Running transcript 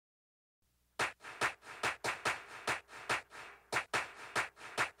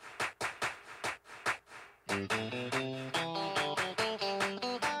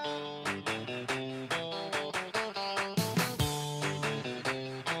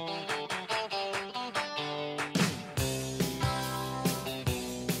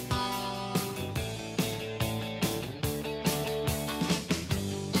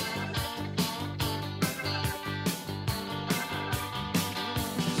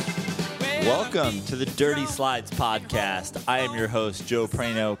Welcome to the Dirty Slides podcast. I am your host, Joe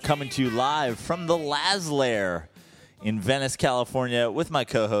Prano, coming to you live from the Laslair in Venice, California, with my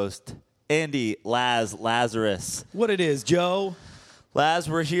co-host, Andy Lazarus. What it is, Joe? Laz,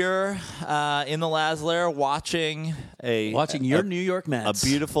 we're here in the Laslair watching your New York Mets. A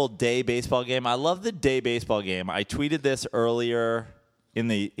beautiful day baseball game. I love the day baseball game. I tweeted this earlier in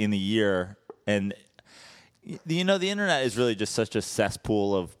the year, and the internet is really just such a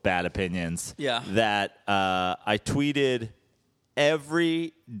cesspool of bad opinions. Yeah. That I tweeted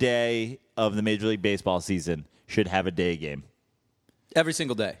every day of the Major League Baseball season should have a day game. Every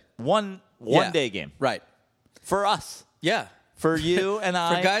single day. One day game. Right. For us. Yeah. For you and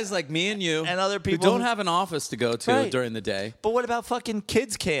I. For guys like me and you. And other people who don't have an office to go to during the day. But what about fucking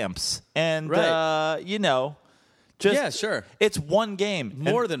kids camps? And, yeah, sure. It's one game.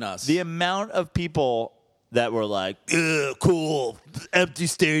 More and than us. The amount of people that were like, cool, empty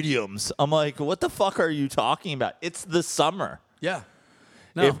stadiums. I'm like, what the fuck are you talking about? It's the summer. Yeah.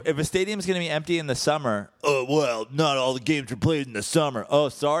 No. If a stadium's going to be empty in the summer, not all the games are played in the summer. Oh,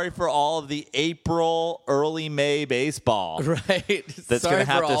 sorry for all of the April, early May baseball. Right. That's going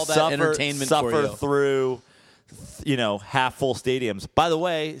to have to suffer through, half full stadiums. By the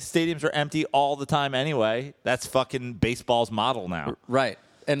way, stadiums are empty all the time anyway. That's fucking baseball's model now. Right.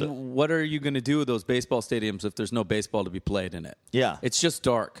 And what are you going to do with those baseball stadiums if there's no baseball to be played in it? Yeah. It's just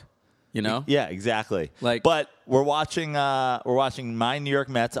dark, Yeah, exactly. But we're watching my New York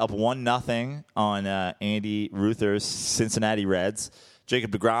Mets up 1-0 on Andy Ruther's Cincinnati Reds.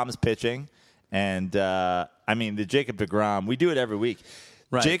 Jacob deGrom's pitching. And, the Jacob deGrom, we do it every week.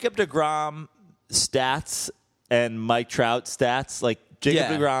 Right. Jacob deGrom stats and Mike Trout stats, like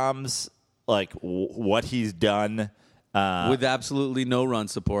Jacob deGrom's, what he's done. With absolutely no run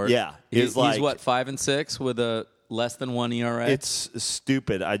support. Yeah. He's 5-6 with a less than 1 ERA? It's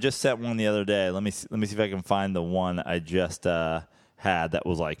stupid. I just sent one the other day. Let me see if I can find the one I just had that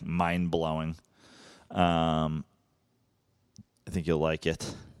was mind-blowing. I think you'll like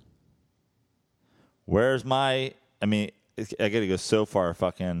it. Where's my... I got to go so far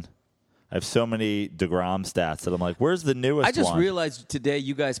fucking... I have so many deGrom stats that I'm like, where's the newest one? I just realized today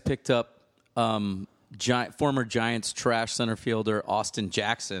you guys picked up... former Giants trash center fielder Austin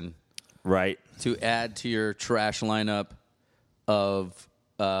Jackson, right, to add to your trash lineup of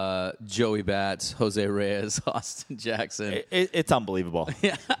Joey Bats, Jose Reyes, Austin Jackson. It's unbelievable.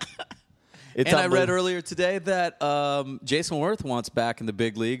 Yeah. I read earlier today that Jason Worth wants back in the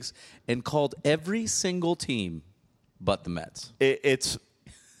big leagues and called every single team but the Mets. That's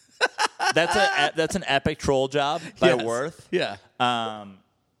an epic troll job by Worth. Yeah.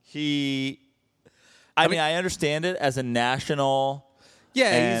 I understand it as a national.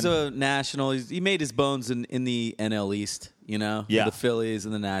 Yeah, he's a national. He made his bones in the NL East, Yeah. The Phillies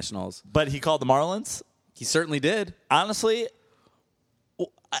and the Nationals. But he called the Marlins? He certainly did. Honestly,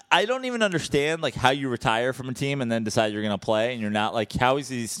 I don't even understand how you retire from a team and then decide you're going to play, and you're not how is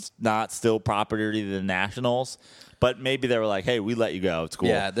he not still property to the Nationals? But maybe they were like, hey, we let you go. It's cool.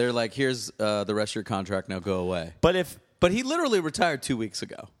 Yeah, they're like, here's the rest of your contract. Now go away. But he literally retired 2 weeks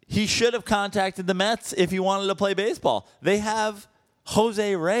ago. He should have contacted the Mets if he wanted to play baseball. They have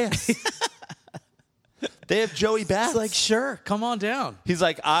Jose Reyes. They have Joey Bats. It's sure, come on down. He's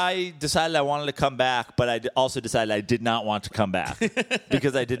like, I decided I wanted to come back, but I also decided I did not want to come back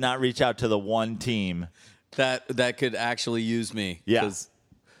because I did not reach out to the one team that could actually use me. Yeah. Because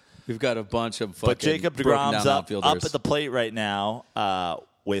we've got a bunch of fucking But Jacob deGrom's up at the plate right now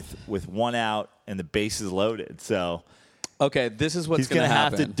with one out and the bases loaded. So... Okay, this is what's going to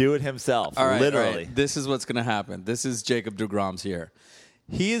happen. have to do it himself, literally. All right. This is what's going to happen. This is Jacob deGrom's here.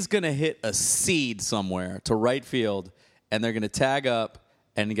 He is going to hit a seed somewhere to right field, and they're going to tag up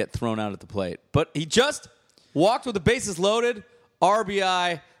and get thrown out at the plate. But he just walked with the bases loaded,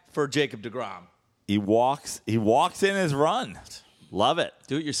 RBI for Jacob deGrom. He walks in his run. Love it.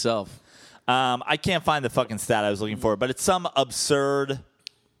 Do it yourself. I can't find the fucking stat I was looking for, but it's some absurd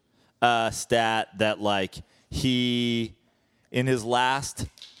stat that he... in his last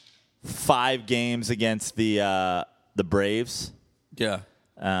 5 games against the Braves. Yeah.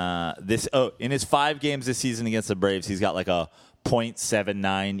 In his 5 games this season against the Braves, he's got a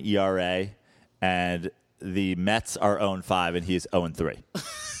 .79 ERA, and the Mets are 0-5, and he is 0-3.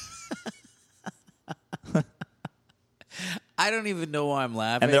 I don't even know why I'm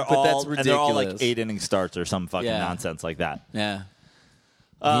laughing. And they're but that's all ridiculous. and they're all like 8-inning starts or some fucking nonsense like that. Yeah.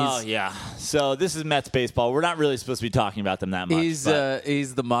 Oh yeah. So this is Mets baseball. We're not really supposed to be talking about them that much. He's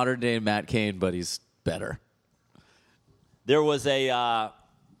the modern day Matt Cain, but he's better. There was a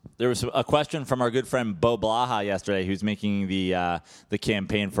question from our good friend Bo Blaha yesterday, who's making the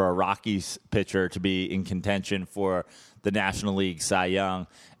campaign for a Rockies pitcher to be in contention for the National League Cy Young,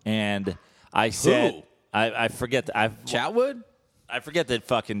 and I said, Who? I forget. Chatwood? I forget that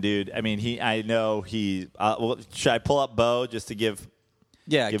fucking dude. I mean, I know he. Well, should I pull up Bo just to give?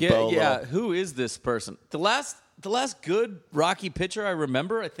 Yeah, give Bo a little- Who is this person? The last good Rocky pitcher I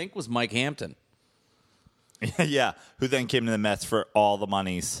remember, I think, was Mike Hampton. Yeah, who then came to the Mets for all the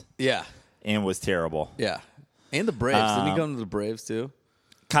monies Yeah, and was terrible. yeah, and the Braves. Didn't he come to the Braves too?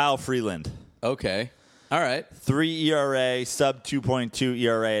 Kyle Freeland. Okay, all right. 3 ERA, sub 2.2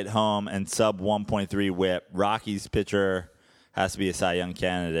 ERA at home, and sub 1.3 WHIP. Rockies pitcher has to be a Cy Young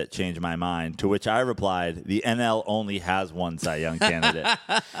candidate. Change my mind. To which I replied, the NL only has one Cy Young candidate.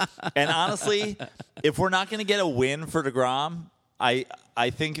 And honestly, if we're not going to get a win for DeGrom, I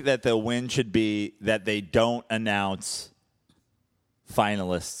think that the win should be that they don't announce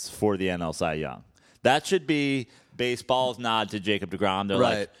finalists for the NL Cy Young. That should be baseball's nod to Jacob DeGrom. They're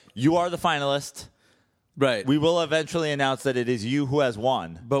Right. like, you are the finalist. Right. We will eventually announce that it is you who has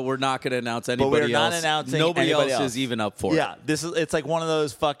won. But we're not going to announce anybody But we're else. not announcing Nobody anybody else else is even up for Yeah, it. it's like one of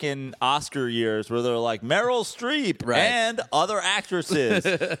those fucking Oscar years where they're like Meryl Streep Right. and other actresses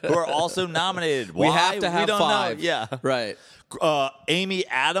who are also nominated. We Why? have to have we don't 5. Know. Yeah. Right. Amy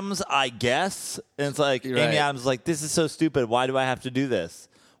Adams, I guess. And it's like, Right. Amy Adams is like, this is so stupid. Why do I have to do this?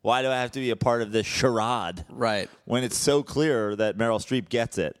 Why do I have to be a part of this charade? Right. When it's so clear that Meryl Streep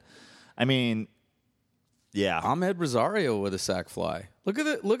gets it. I mean, yeah. Ahmed Rosario with a sac fly. Look at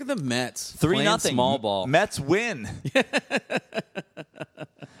the Mets. 3-0 small ball. Mets win.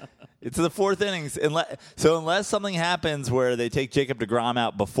 It's the fourth innings. So unless something happens where they take Jacob DeGrom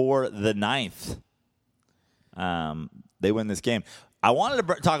out before the 9th, they win this game. I wanted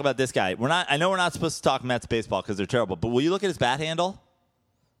to talk about this guy. I know we're not supposed to talk Mets baseball because they're terrible, but will you look at his bat handle?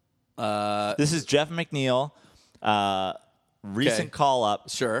 This is Jeff McNeil. Recent call up.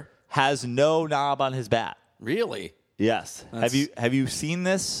 Sure. Has no knob on his bat. Really? Yes. Have you seen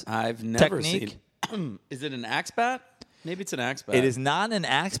this? I've never technique? seen. Is it an axe bat? Maybe it's an axe bat. It is not an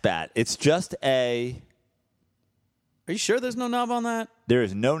axe bat. It's just Are you sure there's no knob on that? There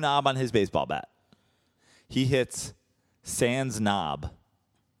is no knob on his baseball bat. He hits sans knob.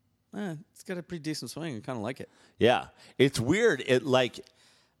 It's got a pretty decent swing. I kind of like it. Yeah. It's weird.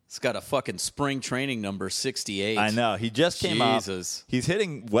 It's got a fucking spring training number 68. I know. He just came up. Jesus. He's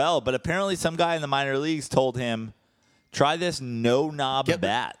hitting well, but apparently some guy in the minor leagues told him, try this no knob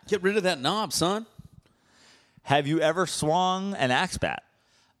bat. Get rid of that knob, son. Have you ever swung an axe bat?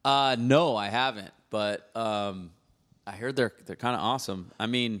 No, I haven't. But I heard they're kind of awesome. I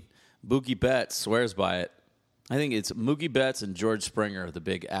mean, Mookie Betts swears by it. I think it's Mookie Betts and George Springer, the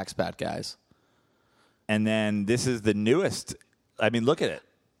big axe bat guys. And then this is the newest. I mean, look at it.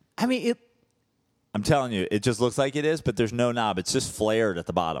 I mean, I'm telling you, it just looks like it is, but there's no knob. It's just flared at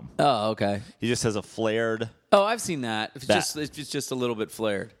the bottom. Oh, okay. He just has a flared. Oh, I've seen that. If it's just a little bit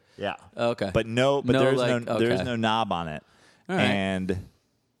flared. Yeah. Okay. But there's no knob on it. All right. And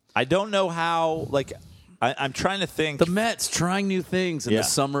I don't know how, I'm trying to think. The Mets trying new things in the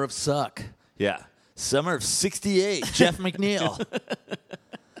summer of suck. Yeah. Summer of 68, Jeff McNeil.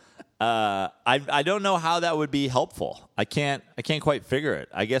 I don't know how that would be helpful. I can't quite figure it.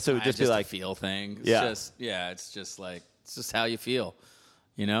 I guess it would just be like a feel thing. It's it's just how you feel.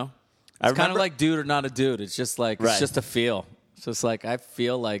 You know? I It's kind of remember- like dude or not a dude. It's just like Right. it's just a feel. It's just like I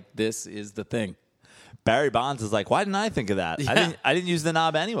feel like this is the thing. Barry Bonds is like, why didn't I think of that? Yeah. I didn't use the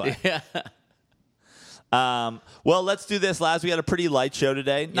knob anyway. Yeah. Well, let's do this, lads. We had a pretty light show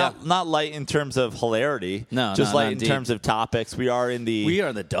today. Not light in terms of hilarity. No, just no, light not in deep. terms of topics. We are in the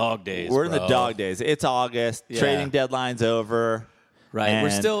the dog days. we're in the bro. dog days. It's August. Yeah. Trading deadline's over. Right. And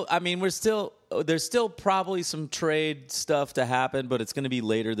There's still probably some trade stuff to happen, but it's going to be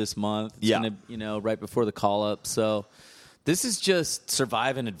later this month. It's Yeah. gonna, right before the call up. So this is just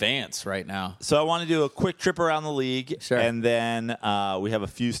survive in advance right now. So I want to do a quick trip around the league, Sure. and then we have a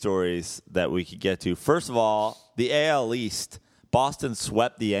few stories that we could get to. First of all, the AL East. Boston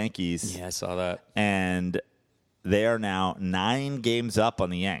swept the Yankees, Yeah, I saw that. and they are now 9 games up on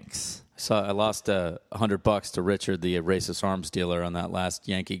the Yanks. I lost $100 to Richard, the racist arms dealer, on that last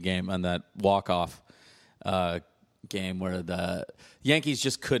Yankee game, on that walk-off game where the Yankees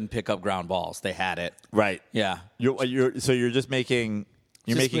just couldn't pick up ground balls. They had it. Right. Yeah. You're just making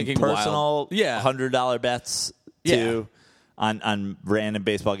Just making personal wild. Yeah. $100 bets Yeah. to on random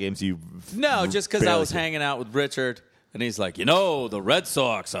baseball games? No, just because I was hanging out with Richard, and he's like, the Red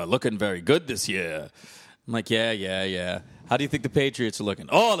Sox are looking very good this year. I'm like, yeah. How do you think the Patriots are looking?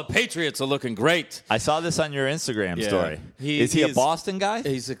 Oh, the Patriots are looking great. I saw this on your Instagram story. Is he a Boston guy?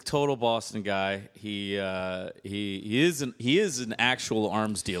 He's a total Boston guy. He is an actual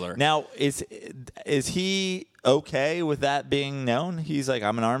arms dealer. Now, is he okay with that being known? He's like,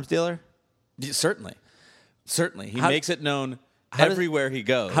 I'm an arms dealer? Certainly. He makes it known everywhere he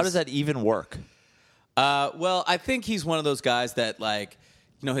goes. How does that even work? Well, I think he's one of those guys that, like,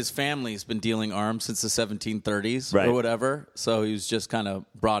 his family's been dealing arms since the 1730s or whatever, so he was just kind of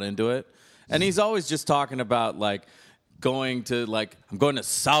brought into it. And he's always just talking about, like, I'm going to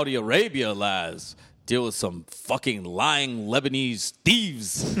Saudi Arabia, lads. Deal with some fucking lying Lebanese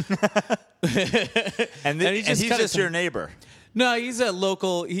thieves. and he's just your neighbor. No, he's a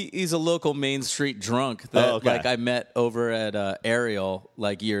local. He's a local Main Street drunk that like I met over at Ariel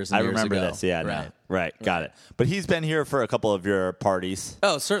like years and years ago. I remember this. Yeah, right. Got it. But he's been here for a couple of your parties.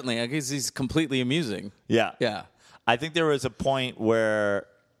 Oh, certainly. I guess he's completely amusing. Yeah. I think there was a point where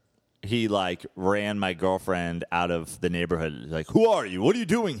he like ran my girlfriend out of the neighborhood. Like, who are you? What are you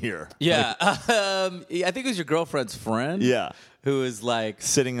doing here? Yeah, I think it was your girlfriend's friend. Yeah, who was like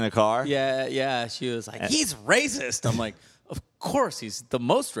sitting in a car. Yeah. She was like, he's racist. I'm like, of course, he's the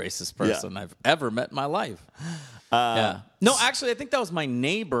most racist person I've ever met in my life. No, actually, I think that was my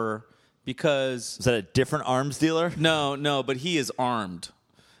neighbor because... Is that a different arms dealer? No, but he is armed.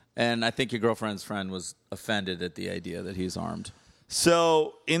 And I think your girlfriend's friend was offended at the idea that he's armed.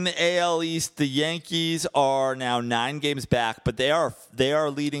 So in the AL East, the Yankees are now 9 games back, but they are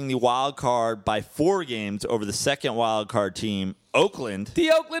leading the wild card by 4 games over the second wild card team, Oakland.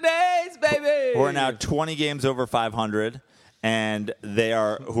 The Oakland A's, baby! Who are now 20 games over 500. And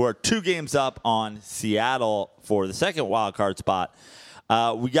who are 2 games up on Seattle for the second wild card spot.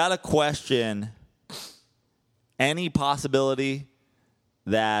 We got a question: any possibility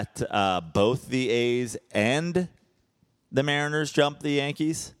that both the A's and the Mariners jump the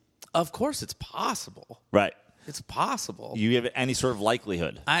Yankees? Of course, it's possible. Right, it's possible. You give it any sort of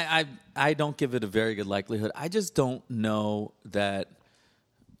likelihood? I don't give it a very good likelihood. I just don't know that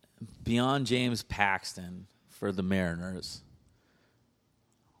beyond James Paxton for the Mariners.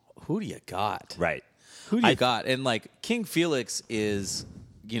 Who do you got? Right. Who do you got? And, like, King Felix is,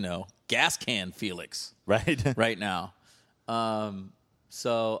 gas can Felix. Right now.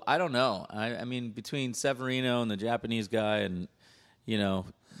 So, I don't know. I mean, between Severino and the Japanese guy and,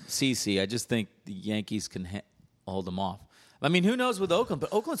 CeCe, I just think the Yankees can hold them off. I mean, who knows with Oakland?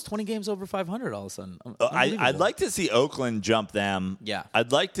 But Oakland's 20 games over 500 all of a sudden. I'd like to see Oakland jump them. Yeah.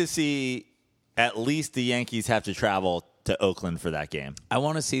 I'd like to see at least the Yankees have to travel to Oakland for that game. I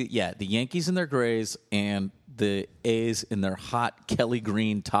want to see, the Yankees in their grays and the A's in their hot Kelly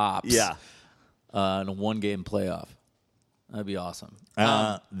green tops. Yeah. In a 1-game playoff. That'd be awesome.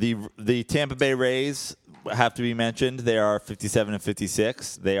 The Tampa Bay Rays have to be mentioned. They are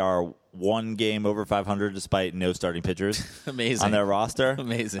 57-56. They are 1 game over 500 despite no starting pitchers. Amazing. On their roster.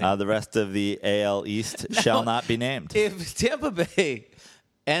 Amazing. The rest of the AL East shall not be named. If Tampa Bay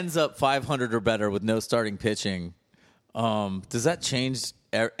ends up 500 or better with no starting pitching, does that change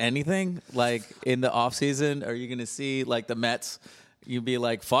anything? Like in the offseason, are you going to see like the Mets? You'd be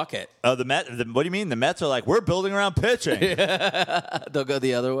like, fuck it. Oh, the Mets. What do you mean? The Mets are like, we're building around pitching. They'll go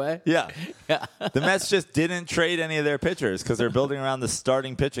the other way? Yeah. The Mets just didn't trade any of their pitchers because they're building around the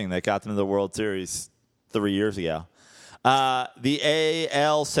starting pitching that got them to the World Series 3 years ago. The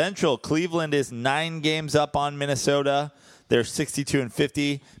AL Central, Cleveland is 9 games up on Minnesota. They're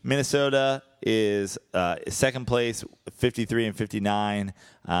 62-50. Minnesota is second place, 53-59.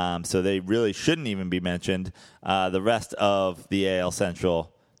 So they really shouldn't even be mentioned. The rest of the AL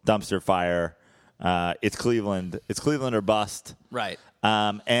Central, dumpster fire. It's Cleveland. It's Cleveland or bust. Right.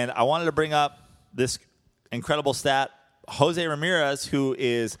 And I wanted to bring up this incredible stat. Jose Ramirez, who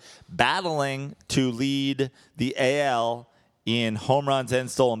is battling to lead the AL in home runs and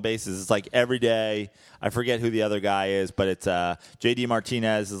stolen bases. It's like every day. I forget who the other guy is, but it's J.D.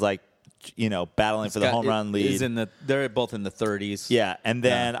 Martinez is like, battling for the home run lead. They're both in the 30s. Yeah, and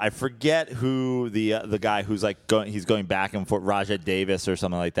then I forget who the guy who's like he's going back and forth, Rajat Davis or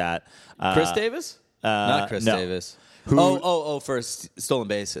something like that. Chris Davis? Not Chris Davis. For stolen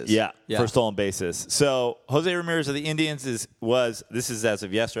bases. Yeah, for stolen bases. So Jose Ramirez of the Indians this is as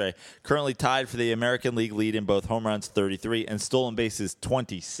of yesterday, currently tied for the American League lead in both home runs, 33, and stolen bases,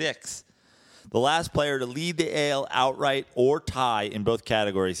 26. The last player to lead the AL outright or tie in both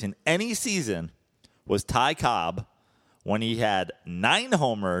categories in any season was Ty Cobb when he had 9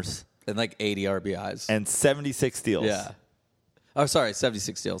 homers and like 80 RBIs and 76 steals. Yeah. Oh, sorry,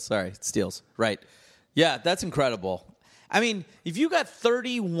 76 steals. Sorry, steals. Right. Yeah, that's incredible. I mean, if you got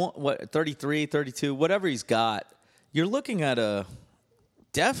 33, 32, whatever he's got, you're looking at a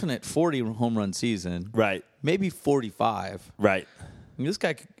definite 40 home run season. Right. Maybe 45. Right. I mean, this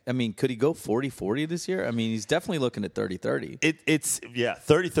guy, could he go 40-40 this year? I mean, he's definitely looking at 30-30. It's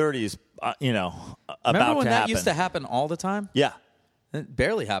 30-30 is, about Remember when to that happen. used to happen all the time? Yeah. It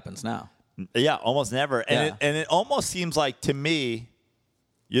barely happens now. Yeah, almost never. And Yeah. it almost seems like, to me,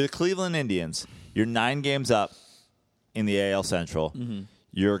 you're the Cleveland Indians. You're 9 games up in the AL Central. Mm-hmm.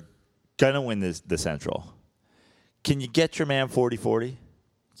 You're going to win the Central. Can you get your man 40-40?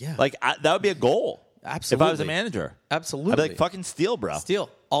 Yeah. Like, that would be a goal. Absolutely. If I was a manager. Absolutely. I'd be like, fucking steal, bro. Steal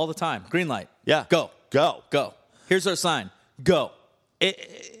all the time. Green light. Yeah. Go. Go. Go. Here's our sign. Go.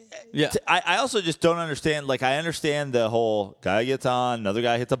 Yeah. I also just don't understand. Like, I understand the whole guy gets on, another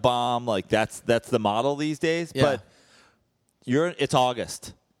guy hits a bomb. Like, that's the model these days. Yeah. But it's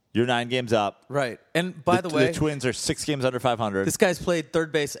August. You're 9 games up. Right. And by the way, the Twins are 6 games under 500. this guy's played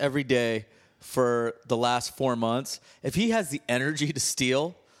third base every day for the last 4 months. If he has the energy to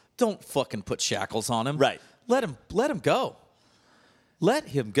steal, don't fucking put shackles on him. Right. Let him go. Let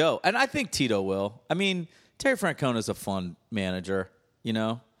him go. And I think Tito will. I mean, Terry Francona's a fun manager,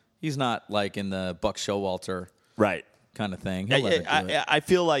 He's not like in the Buck Showalter Right. kind of thing. He'll let it do it. I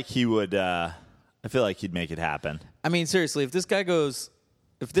feel like he would. I feel like he'd make it happen. I mean, seriously, if this guy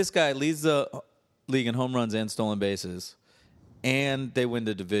leads the league in home runs and stolen bases, and they win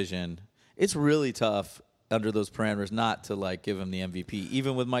the division, it's really tough under those parameters not to give him the MVP,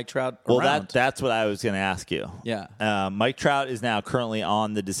 even with Mike Trout around. Well, that's what I was going to ask you. Yeah. Mike Trout is now currently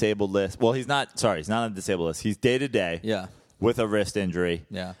on the disabled list. Well, he's not. Sorry, he's not on the disabled list. He's day-to-day. Yeah. With a wrist injury.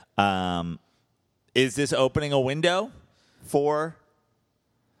 Yeah. Is this opening a window for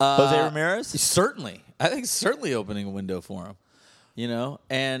Jose Ramirez? Certainly. I think it's certainly opening a window for him,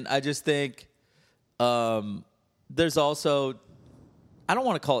 And I just think there's also, I don't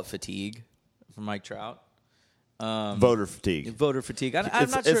want to call it fatigue for Mike Trout. Voter fatigue. Voter fatigue.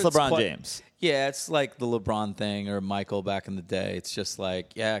 I'm not sure it's LeBron James. Yeah, it's like the LeBron thing or Michael back in the day. It's just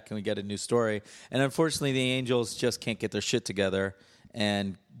like, can we get a new story? And unfortunately, the Angels just can't get their shit together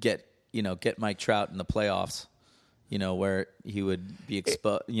and get Mike Trout in the playoffs. Where he would be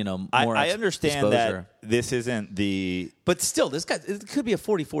exposed. More. I understand exposure. that this isn't the. But still, this guy, it could be a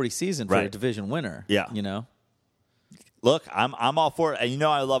 40-40 season for a division winner. Yeah. Look, I'm all for it. And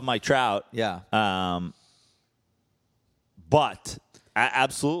I love Mike Trout. Yeah. But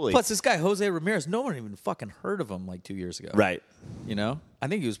absolutely. Plus, this guy Jose Ramirez, no one even fucking heard of him 2 years ago. Right. I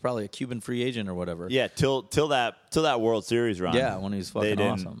think he was probably a Cuban free agent or whatever. Yeah, till that World Series run. Yeah, when he was fucking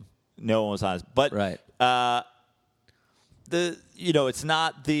awesome. No one was honest. But right. It's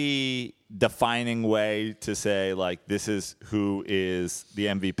not the defining way to say this is who is the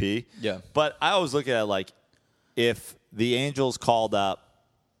MVP. Yeah. But I always look at it if the Angels called up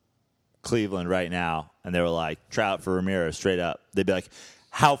Cleveland right now and they were like Trout for Ramirez straight up, they'd be like,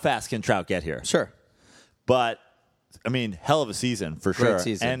 how fast can Trout get here? Sure. But I mean, hell of a season for sure. Great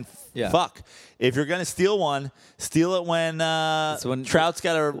season. And fuck, if you're going to steal one, steal it when Trout's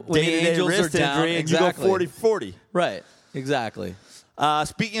got a day-to-day wrist injury and you go 40-40. Right. Exactly.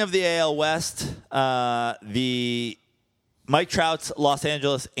 Speaking of the AL West, the Mike Trout's Los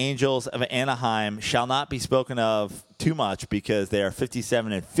Angeles Angels of Anaheim shall not be spoken of too much because they are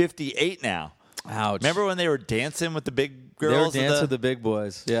 57-58 now. Ouch. Remember when they were dancing with the big girls? They were dancing with the big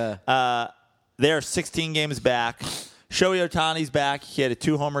boys. Yeah. They are 16 games back. Shohei Ohtani's back. He had a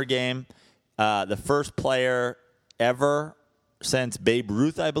 2-homer game. The first player ever since Babe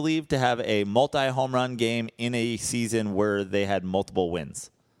Ruth, I believe, to have a multi-home run game in a season where they had multiple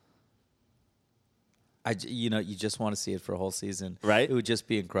wins. You just want to see it for a whole season. Right? It would just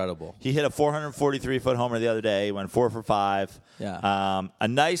be incredible. He hit a 443-foot homer the other day. He went 4 for 5. Yeah. A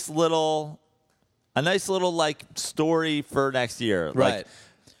nice little story for next year. Right.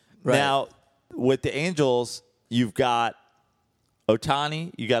 Now, with the Angels, you've got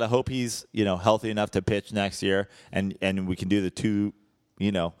Ohtani. You got to hope he's healthy enough to pitch next year, and we can do the two,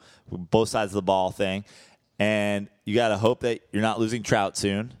 both sides of the ball thing. And you got to hope that you're not losing Trout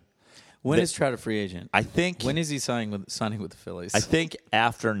soon. When is Trout a free agent? I think. When is he signing with the Phillies? I think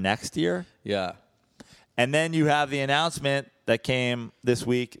after next year. Yeah. And then you have the announcement that came this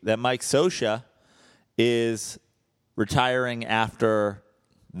week that Mike Scioscia is retiring after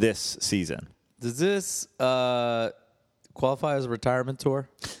this season. Does this qualify as a retirement tour?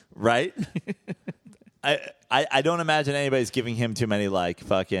 Right? I don't imagine anybody's giving him too many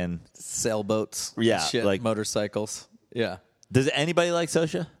fucking sailboats. Yeah, shit, motorcycles. Yeah. Does anybody like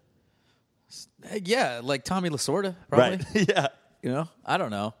Scioscia? Yeah, like Tommy Lasorda, probably. Right. Yeah. You know, I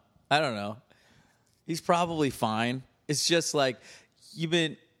don't know. He's probably fine. It's just like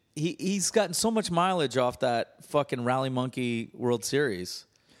he's gotten so much mileage off that fucking Rally Monkey World Series,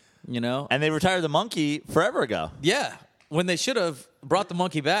 you know? And they retired the monkey forever ago. Yeah, when they should have brought the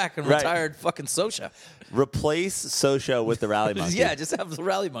monkey back and retired fucking Sosha. Replace Sosha with the Rally Monkey. Yeah, just have the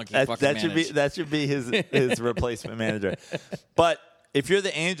Rally Monkey that should be his replacement manager. But if you're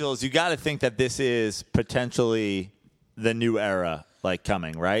the Angels, you got to think that this is potentially the new era like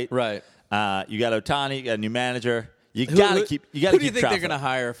coming, right? Right. You got Ohtani, you got a new manager. You got to keep. Who do you think they're going to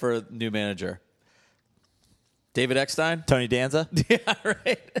hire for a new manager? David Eckstein? Tony Danza? Yeah,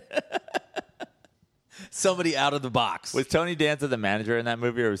 right. Somebody out of the box. Was Tony Danza the manager in that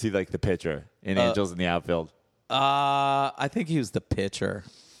movie, or was he like the pitcher in Angels in the Outfield? I think he was the pitcher.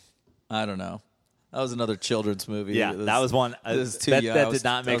 I don't know. That was another children's movie. Yeah, that was one. That did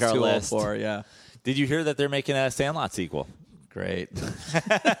not make our list. Yeah. Did you hear that they're making a Sandlot sequel? Great.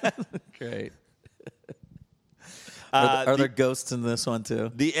 Great. Are there ghosts in this one,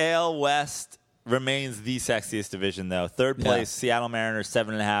 too? The AL West remains the sexiest division, though. Third place, Seattle Mariners,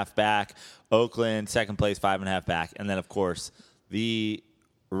 7.5 back. Oakland, second place, 5.5 back. And then, of course, the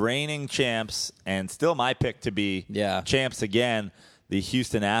reigning champs, and still my pick to be champs again, the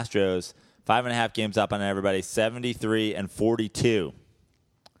Houston Astros, 5.5 games up on everybody, 73-42.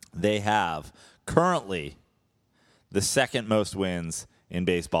 They have currently the second most wins in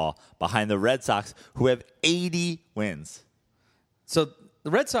baseball behind the Red Sox, who have 80 wins. So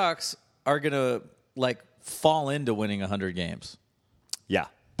the Red Sox are going to, like, fall into winning 100 games. Yeah.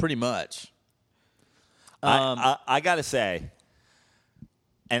 Pretty much. I got to say,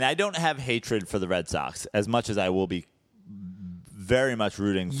 and I don't have hatred for the Red Sox as much as I will be very much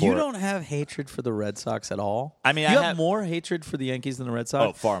rooting for. You don't have hatred for the Red Sox at all? I mean, you have more hatred for the Yankees than the Red Sox?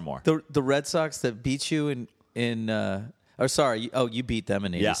 Oh, far more. The Red Sox that beat you you beat them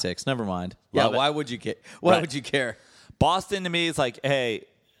in 86. Never mind. Why would you care? Why would you care? Boston to me is like, hey,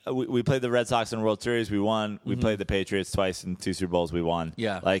 we played the Red Sox in the World Series. We won. We played the Patriots twice in 2 Super Bowls. We won.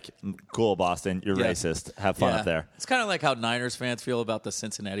 Yeah. Like, cool, Boston. You're racist. Have fun up there. It's kind of like how Niners fans feel about the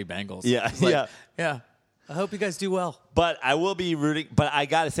Cincinnati Bengals. Yeah. Like, yeah. I hope you guys do well. But I will be rooting. But I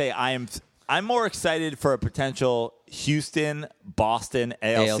got to say, I'm more excited for a potential Houston-Boston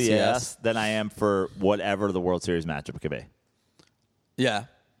ALCS than I am for whatever the World Series matchup could be. Yeah.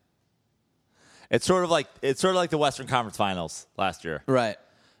 It's sort of like the Western Conference Finals last year. Right.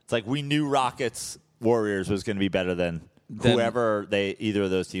 It's like we knew Rockets Warriors was going to be better than whoever either of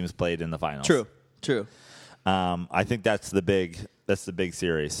those teams played in the finals. True. I think that's the big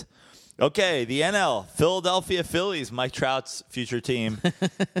series. Okay, the NL Philadelphia Phillies, Mike Trout's future team,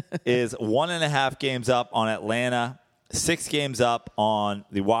 is 1.5 games up on Atlanta, 6 games up on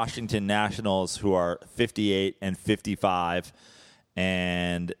the Washington Nationals, who are 58-55,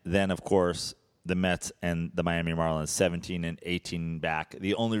 and then of course the Mets and the Miami Marlins, 17-18 back.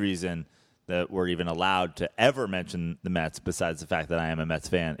 The only reason that we're even allowed to ever mention the Mets, besides the fact that I am a Mets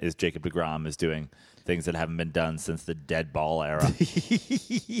fan, is Jacob deGrom is doing things that haven't been done since the dead ball era.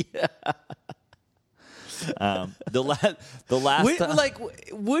 The last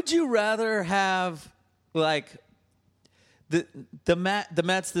would you rather have the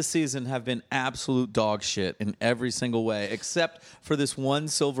Mets this season have been absolute dog shit in every single way, except for this one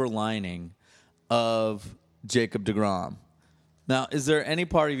silver lining of Jacob deGrom. Now, is there any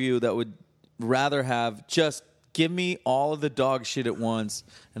part of you that would rather have just give me all of the dog shit at once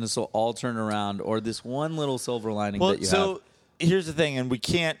and this will all turn around, or this one little silver lining that you have? So here's the thing, and we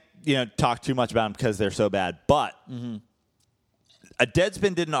can't talk too much about them because they're so bad, but a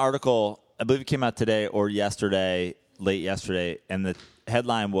Deadspin did an article, I believe it came out today or late yesterday, and the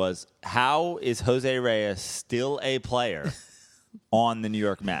headline was, how is Jose Reyes still a player on the New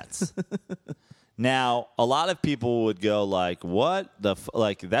York Mets? Now, a lot of people would go like, what the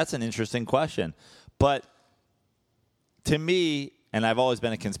that's an interesting question. But to me, and I've always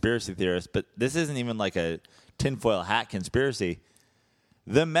been a conspiracy theorist, but this isn't even like a tinfoil hat conspiracy.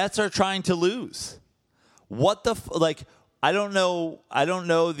 The Mets are trying to lose. What the I don't know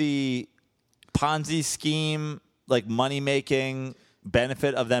the Ponzi scheme, like money-making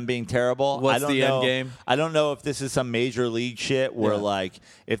benefit of them being terrible. What's the end game? I don't know if this is some major league shit where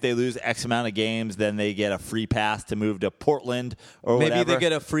if they lose X amount of games, then they get a free pass to move to Portland or whatever. Maybe they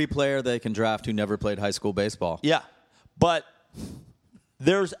get a free player they can draft who never played high school baseball. Yeah, but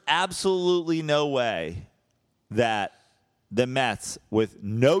there's absolutely no way that the Mets, with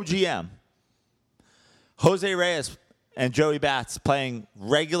no GM, Jose Reyes and Joey Bats playing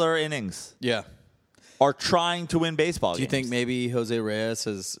regular innings, are trying to win baseball games. Do you think maybe Jose Reyes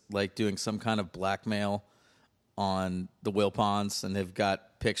is doing some kind of blackmail on the Wilpons and they've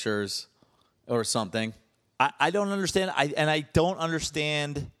got pictures or something. I don't understand. I don't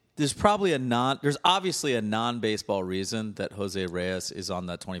understand. There's obviously a non-baseball reason that Jose Reyes is on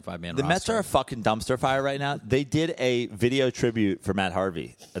that 25-man roster. The Mets are a fucking dumpster fire right now. They did a video tribute for Matt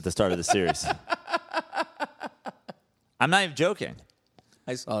Harvey at the start of the series. I'm not even joking.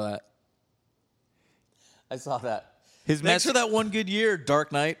 I saw that. His Thanks Mets for that one good year,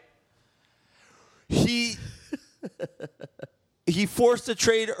 Dark Knight. He forced a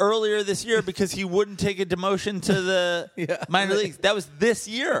trade earlier this year because he wouldn't take a demotion to the minor leagues. That was this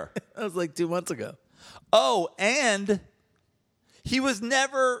year. That was like 2 months ago. Oh, and he was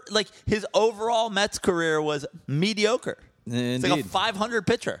never his overall Mets career was mediocre. Indeed. It's like a 500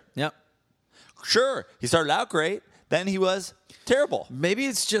 pitcher. Yep. Sure, he started out great. Then he was terrible. Maybe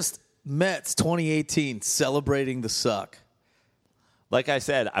it's just Mets 2018 celebrating the suck. Like I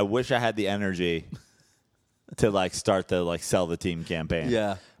said, I wish I had the energy to start the sell the team campaign.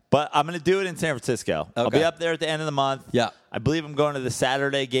 Yeah. But I'm going to do it in San Francisco. Okay. I'll be up there at the end of the month. Yeah. I believe I'm going to the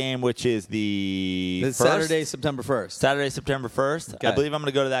Saturday game, which is the Saturday, September 1st. Saturday, September 1st. Okay. I believe I'm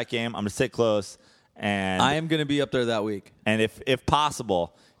going to go to that game. I'm going to sit close. And I am going to be up there that week. And if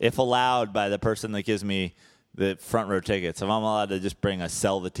possible, if allowed by the person that gives me the front row tickets, if I'm allowed to just bring a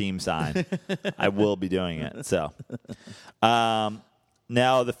sell the team sign, I will be doing it. So,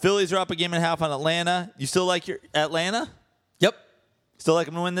 now the Phillies are up a game and a half on Atlanta. You still like your Atlanta? Yep. Still like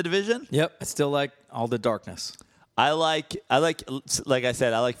them to win the division? Yep. I still like all the darkness. I like I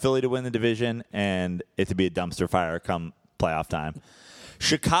said, I like Philly to win the division and it to be a dumpster fire come playoff time.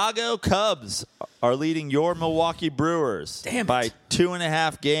 Chicago Cubs are leading your Milwaukee Brewers by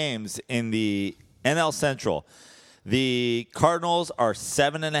 2.5 games in the NL Central. The Cardinals are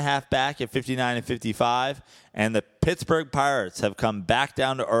 7.5 back at 59 and 55, and the Pittsburgh Pirates have come back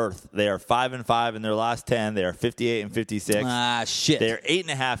down to earth. They are 5-5 in their last 10. They are 58 and 56. Ah, shit. They are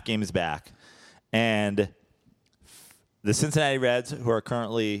 8.5 games back, and the Cincinnati Reds, who are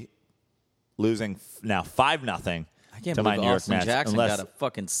currently losing now 5-0 to my New York Austin Mets, Jackson got a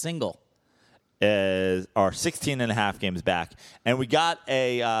fucking single. Are 16.5 games back, and we got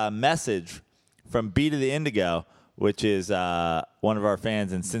a message from B to the Indigo, which is one of our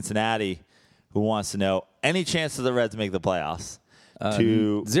fans in Cincinnati, who wants to know any chance of the Reds make the playoffs.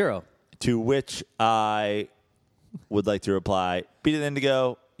 Zero. To which I would like to reply, B to the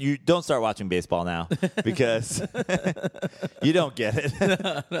Indigo, you don't start watching baseball now because you don't get it.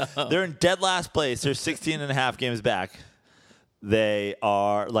 No. They're in dead last place. They're 16.5 games back. They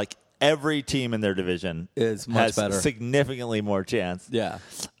are every team in their division is much has better. Significantly more chance. Yeah.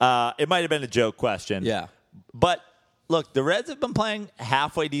 It might have been a joke question. Yeah. But look, the Reds have been playing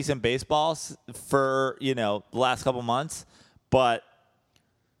halfway decent baseball for, the last couple months. But,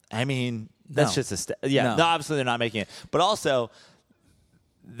 I mean, that's just No, obviously they're not making it. But also,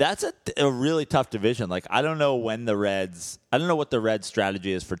 that's a really tough division. I don't know what the Reds'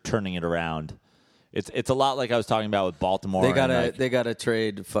 strategy is for turning it around. It's a lot like I was talking about with Baltimore. They gotta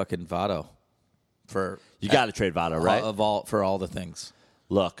trade fucking Votto for. You got to trade Votto, right? For all the things.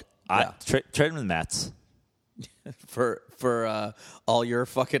 Look, trade him to the Mets for all your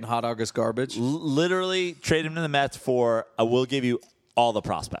fucking hot August garbage. Literally trade him to the Mets for. I will give you all the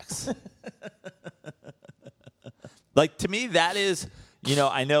prospects. To me, that is.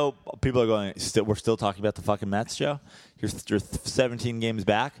 I know people are going. We're still talking about the fucking Mets, Joe. You're 17 games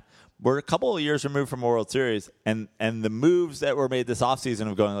back. We're a couple of years removed from a World Series, and the moves that were made this offseason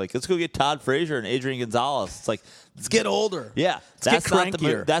of going let's go get Todd Frazier and Adrian Gonzalez. It's let's get older. Yeah, let's get crankier. Not the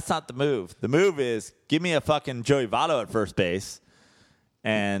move. That's not the move. The move is give me a fucking Joey Votto at first base,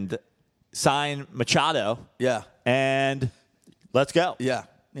 and sign Machado. Yeah, and let's go. Yeah.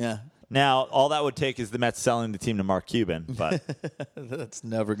 Now, all that would take is the Mets selling the team to Mark Cuban, but that's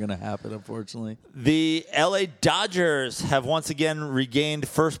never going to happen, unfortunately. The LA Dodgers have once again regained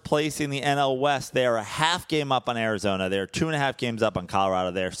first place in the NL West. They are a half game up on Arizona. They are 2.5 games up on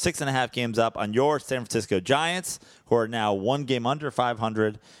Colorado. They are 6.5 games up on your San Francisco Giants, who are now 1 game under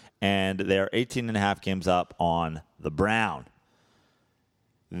 500, and they are 18.5 games up on the Brown.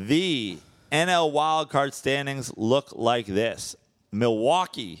 The NL wildcard standings look like this.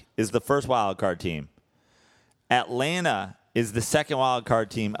 Milwaukee is the first wild card team. Atlanta is the second wild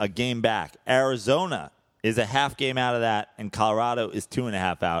card team, a game back. Arizona is a half game out of that, and Colorado is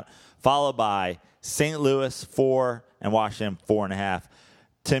 2.5 out, followed by St. Louis 4 and Washington 4.5.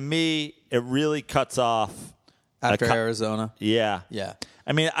 To me, it really cuts off after Arizona. Yeah.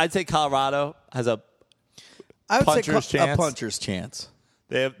 I mean, I'd say Colorado has a puncher's chance.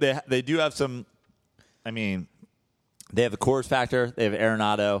 They do have some. I mean. They have the Coors factor. They have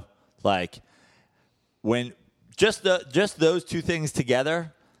Arenado. When just those two things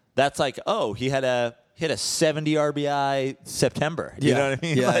together, that's like, oh, he had a 70 RBI September. You know what I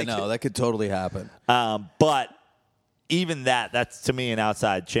mean? Yeah, like, no, that could totally happen. But even that's to me an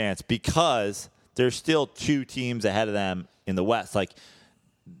outside chance because there's still two teams ahead of them in the West. Like,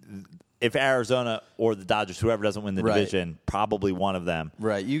 if Arizona or the Dodgers, whoever doesn't win the division, probably one of them.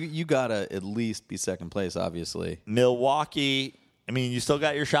 Right. You got to at least be second place, obviously. Milwaukee, I mean, you still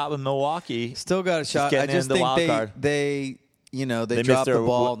got your shot with Milwaukee. Still got a shot. I just think they dropped the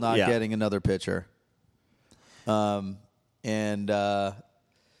ball not getting another pitcher. And who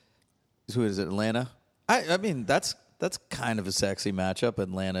is it, Atlanta? I mean, that's kind of a sexy matchup,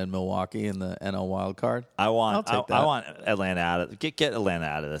 Atlanta and Milwaukee in the NL wild card. I want Atlanta out of get Atlanta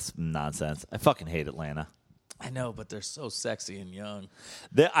out of this nonsense. I fucking hate Atlanta. I know, but they're so sexy and young.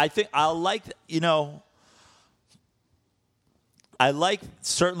 I think I like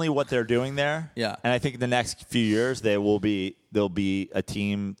certainly what they're doing there. Yeah. And I think in the next few years there'll be a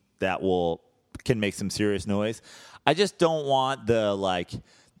team that can make some serious noise. I just don't want the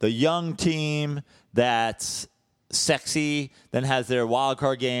young team that's sexy, then has their wild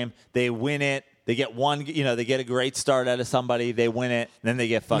card game, they win it, they get they get a great start out of somebody, they win it, then they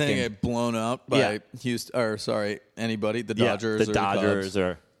get fucking then they get blown out by Houston anybody, the Dodgers the Dodgers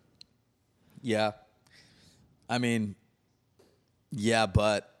or Yeah. I mean,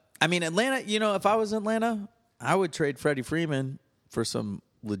 but I mean Atlanta, if I was Atlanta, I would trade Freddie Freeman for some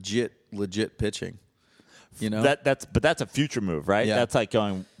legit pitching. That's a future move, right? Yeah. That's like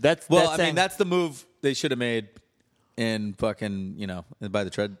going. That's the move they should have made in fucking by the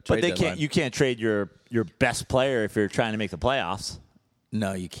trade. But deadline. You can't trade your best player if you're trying to make the playoffs.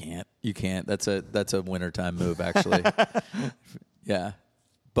 No, you can't. You can't. That's a wintertime move, actually. Yeah,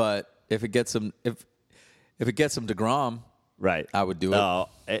 but if it gets him DeGrom, right, I would do it. No,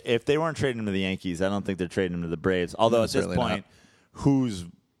 if they weren't trading him to the Yankees, I don't think they're trading him to the Braves. Although at this point, who's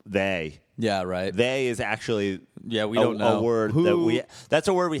they? Yeah, right. They is actually we don't know a word that's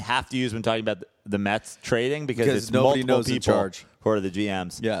a word we have to use when talking about the Mets trading because it's nobody multiple knows people in charge who are the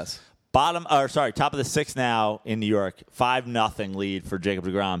GMs. Yes. Top of the sixth now in New York, 5-0 lead for Jacob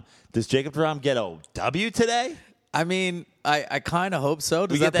DeGrom. Does Jacob DeGrom get a W today? I mean, I kind of hope so.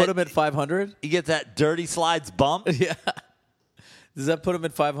 Does that put him at 500? He gets that dirty slides bump. Yeah. Does that put him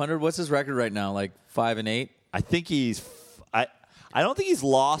at 500? What's his record right now? Like 5-8? I think I don't think he's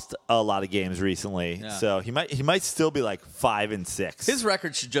lost a lot of games recently, so he might still be like 5-6. His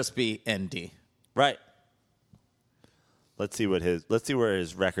record should just be ND. Right. Let's see where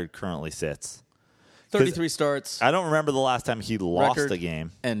his record currently sits. 33 starts. I don't remember the last time he lost a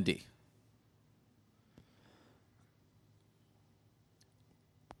game. ND.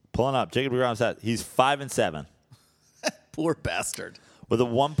 Pulling up, Jacob DeGrom's stat. He's 5-7. Poor bastard. With a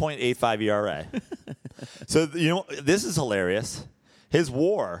 1.85 ERA. So this is hilarious. His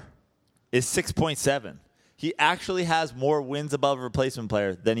WAR is 6.7. He actually has more wins above a replacement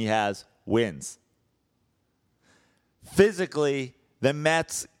player than he has wins. Physically, the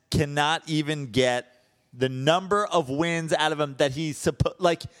Mets cannot even get the number of wins out of him that he's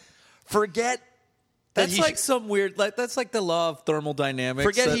supposed. Forget. That's like some weird. That's like the law of thermodynamics.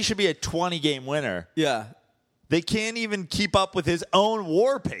 Forget he should be a 20-game winner. Yeah. They can't even keep up with his own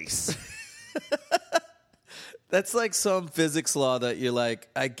WAR pace. That's like some physics law that you're like,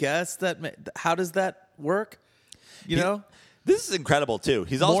 I guess how does that work? This is incredible, too.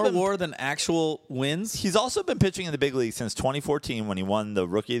 He's also more WAR than actual wins. He's also been pitching in the big league since 2014 when he won the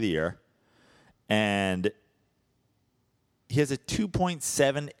Rookie of the Year. And he has a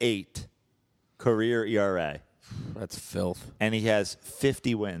 2.78 career ERA. That's filth. And he has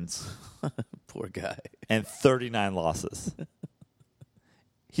 50 wins. Poor guy. And 39 losses.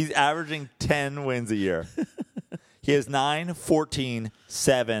 He's averaging 10 wins a year. He has 9, 14,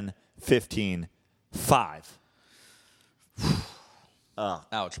 7, 15, 5.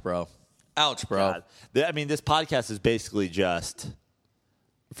 Ouch, bro. Ouch, bro. God. I mean, this podcast is basically just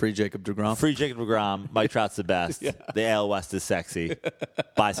free Jacob DeGrom. Free Jacob DeGrom. Mike Trout's the best. Yeah. The AL West is sexy.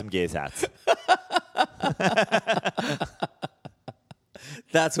 Buy some Gaze hats.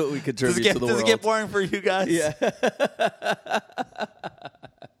 That's what we contribute to the world. Does it get boring for you guys? Yeah.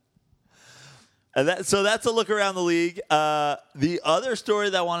 So that's a look around the league. The other story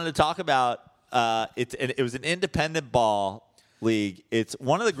that I wanted to talk about, it was an independent ball league. It's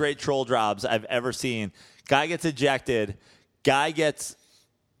one of the great troll jobs I've ever seen. Guy gets ejected. Guy gets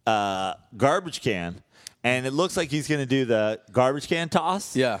garbage can. And it looks like he's going to do the garbage can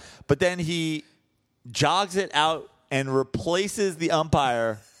toss. Yeah. But then he jogs it out and replaces the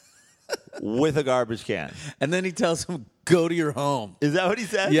umpire with a garbage can. And then he tells him, go to your home. Is that what he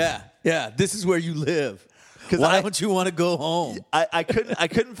said? Yeah. Yeah. This is where you live. Why don't you want to go home? I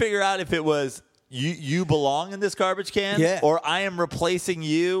couldn't figure out if it was you belong in this garbage can, or I am replacing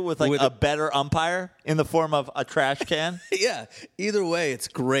you with a better umpire in the form of a trash can. Yeah. Either way, it's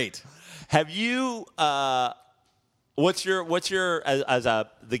great. Have you? What's your as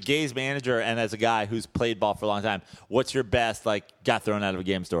the Gays manager and as a guy who's played ball for a long time? What's your best got thrown out of a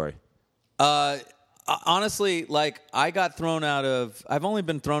game story? Honestly, I got thrown out of. I've only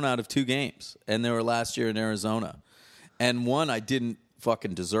been thrown out of 2 games, and they were last year in Arizona, and one I didn't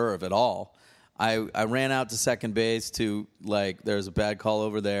fucking deserve at all. I ran out to second base to there's a bad call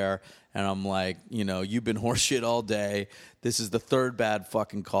over there, and I'm like, you've been horseshit all day. This is the 3rd bad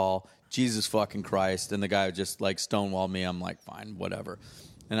fucking call. Jesus fucking Christ. And the guy just stonewalled me. I'm like, fine, whatever.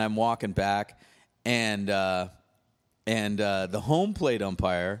 And I'm walking back, and the home plate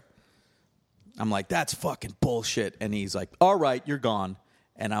umpire, I'm like, that's fucking bullshit. And he's like, all right, you're gone.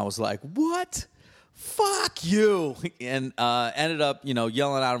 And I was like, what? Fuck you. And ended up,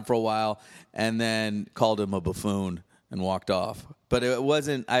 yelling at him for a while, and then called him a buffoon and walked off. But it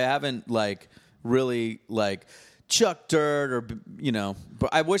wasn't, I haven't really chuck dirt or, but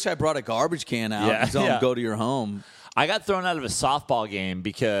I wish I brought a garbage can out and tell him go to your home. I got thrown out of a softball game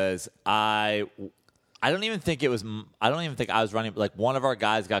because I don't even think I was running. One of our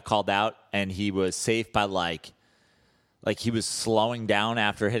guys got called out, and he was safe by he was slowing down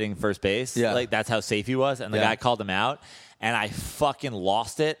after hitting first base. Yeah. That's how safe he was. And the guy called him out, and I fucking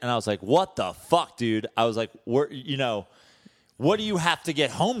lost it. And I was like, what the fuck, dude? I was like, what do you have to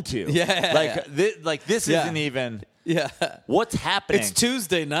get home to? Yeah. This isn't even. Yeah. What's happening? It's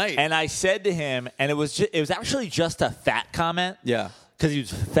Tuesday night. And I said to him, and it was actually just a fat comment. Yeah. Because he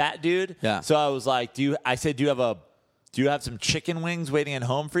was a fat dude. Yeah. So I was like, do you have some chicken wings waiting at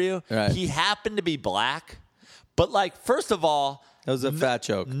home for you? Right. He happened to be black. But first of all, that was a fat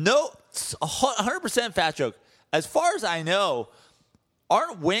joke. No, 100% fat joke. As far as I know,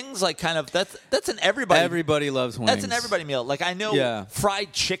 aren't wings that's an everybody. Everybody loves wings. That's an everybody meal. I know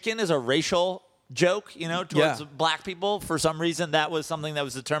fried chicken is a racial joke, towards black people. For some reason, that was something that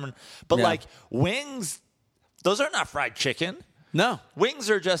was determined. But wings, those are not fried chicken. No. Wings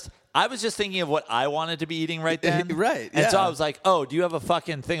are just, I was just thinking of what I wanted to be eating right then. Right. And so I was like, oh, do you have a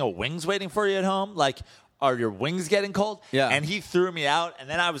fucking thing of wings waiting for you at home? Are your wings getting cold? Yeah. And he threw me out, and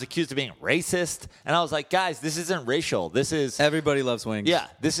then I was accused of being racist. And I was like, guys, this isn't racial. This is... Everybody loves wings. Yeah.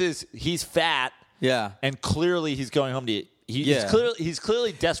 He's fat. Yeah. And clearly he's going home to eat. He's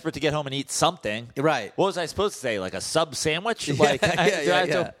clearly desperate to get home and eat something. Right. What was I supposed to say? A sub sandwich?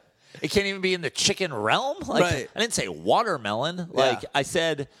 Yeah. It can't even be in the chicken realm? Right. I didn't say watermelon. I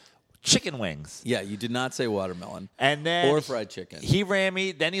said... chicken wings. Yeah, you did not say watermelon. And then... or fried chicken. He ran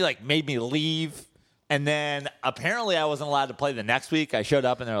me. Then he made me leave. And then apparently I wasn't allowed to play the next week. I showed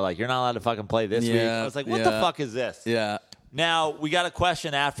up and they were like, you're not allowed to fucking play this week. I was like, what the fuck is this? Yeah. Now, we got a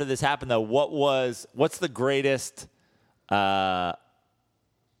question after this happened, though. What's the greatest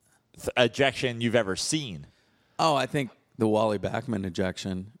ejection you've ever seen? Oh, I think the Wally Backman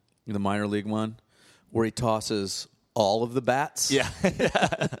ejection, the minor league one, where he tosses all of the bats. Yeah.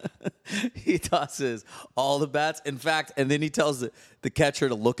 He tosses all the bats. In fact, and then he tells the catcher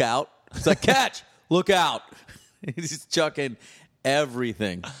to look out. It's like, catch, look out. He's just chucking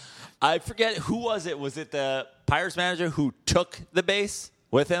everything. I forget, who was it? Was it the Pirates manager who took the base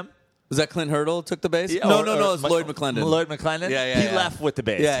with him? Was that Clint Hurdle took the base? Yeah, no, it was Lloyd McClendon. Lloyd McClendon? Yeah. He left with the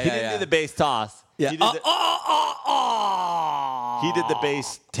base. Yeah, he didn't do the base toss. Yeah. He did the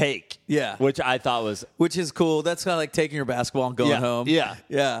base take. Yeah. Which I thought was... which is cool. That's kind of like taking your basketball and going home. Yeah.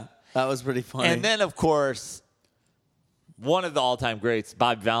 Yeah. That was pretty funny. And then, of course, one of the all-time greats,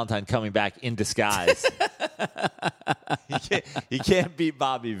 Bobby Valentine, coming back in disguise. He can't beat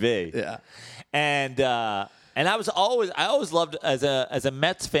Bobby V. Yeah. And I always loved, as a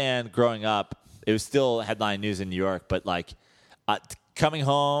Mets fan growing up, it was still headline news in New York, but coming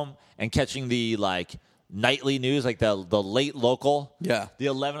home and catching the nightly news, the late local, the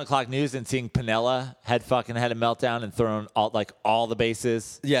 11 o'clock news, and seeing Piniella had a meltdown and thrown all the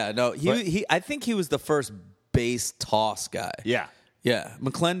bases. Yeah, no, I think he was the first base toss guy. Yeah. Yeah.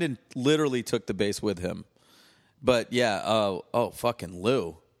 McClendon literally took the base with him. But yeah, fucking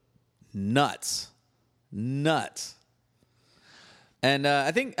Lou. Nuts. And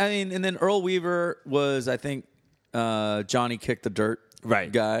and then Earl Weaver was, Johnny Kick the Dirt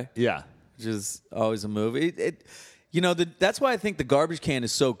guy. Yeah. Which is always a move. That's why I think the garbage can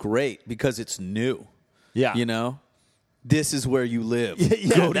is so great, because it's new. Yeah. This is where you live.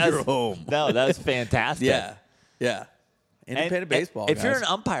 Go to your home. No, that's fantastic. Yeah. Independent baseball. If you're an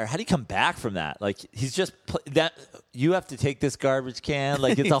umpire, how do you come back from that? He's just that you have to take this garbage can.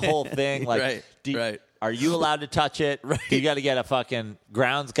 It's a whole thing. Right. Are you allowed to touch it? Right. You got to get a fucking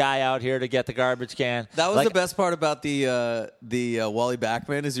grounds guy out here to get the garbage can. That was the best part about the Wally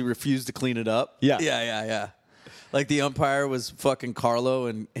Backman is he refused to clean it up. Yeah. Like the umpire was fucking Carlo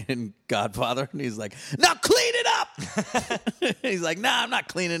in Godfather, and he's like, "Now clean it up." He's like, "Nah, I'm not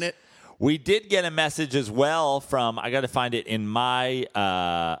cleaning it." We did get a message as well from, I got to find it in my,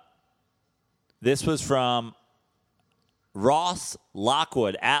 this was from Ross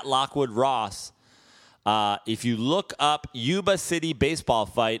Lockwood, at Lockwood Ross. If you look up Yuba City baseball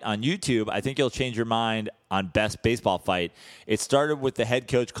fight on YouTube, I think you'll change your mind on best baseball fight. It started with the head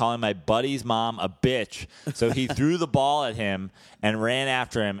coach calling my buddy's mom a bitch. So he threw the ball at him and ran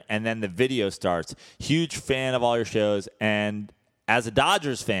after him, and then the video starts. Huge fan of all your shows, and as a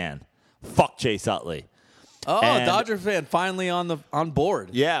Dodgers fan, fuck Chase Utley. Oh, Dodger fan finally on board.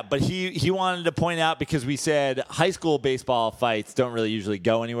 Yeah, but he wanted to point out, because we said high school baseball fights don't really usually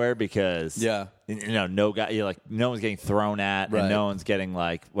go anywhere because no guy, like no one's getting thrown at and no one's getting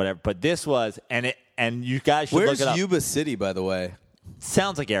like whatever. But this was, and you guys should look it up. Where's Yuba City, by the way?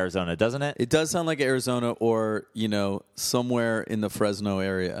 Sounds like Arizona, doesn't it? It does sound like Arizona, or somewhere in the Fresno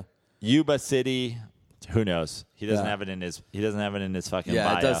area. Yuba City. Who knows? He doesn't have it in his. He doesn't have it in his fucking bio.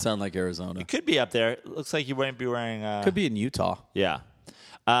 Yeah, it does sound like Arizona. It could be up there. It looks like you wouldn't be wearing. Could be in Utah. Yeah.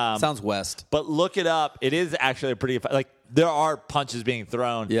 Sounds west. But look it up. It is actually a pretty, like, there are punches being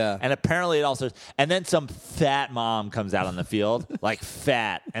thrown. Yeah. And apparently it also, and then some fat mom comes out on the field, like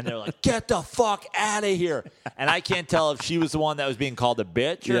fat, and they're like, "Get the fuck out of here." And I can't tell if she was the one that was being called a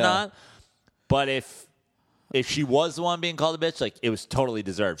bitch or not. But if she was the one being called a bitch, like, it was totally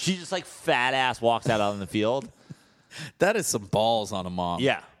deserved. She just, like, fat ass walks out on the field. That is some balls on a mom.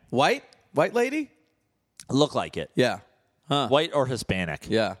 Yeah. White lady? Look like it. Yeah. Huh. White or Hispanic.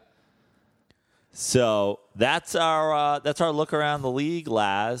 Yeah. So that's our look around the league,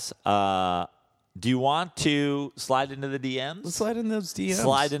 Laz. Do you want to slide into the DMs? Let's slide in those DMs.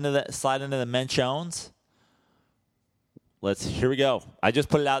 Slide into the mentions. Here we go. I just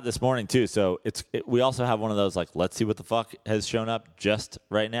put it out this morning too, so we also have one of those, like, let's see what the fuck has shown up just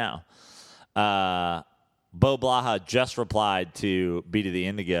right now. Bo Blaha just replied to Beat of the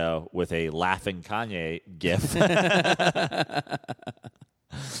Indigo with a laughing Kanye gif.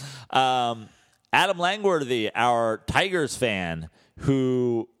 Adam Langworthy, our Tigers fan,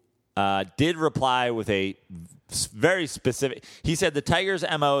 who did reply with a very specific. He said the Tigers'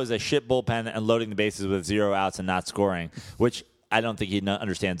 MO is a shit bullpen and loading the bases with 0 outs and not scoring, which I don't think he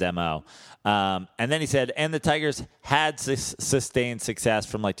understands MO. And then he said, and the Tigers had sustained success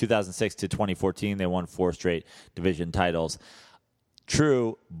from like 2006 to 2014. They won 4 straight division titles.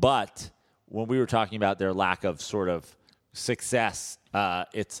 True, but when we were talking about their lack of sort of success,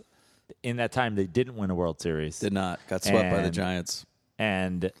 it's in that time they didn't win a World Series. Did not. Got swept by the Giants.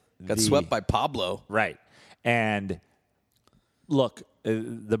 And got swept by Pablo. Right. And look,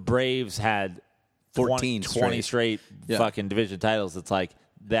 the Braves had 20 straight fucking division titles. It's like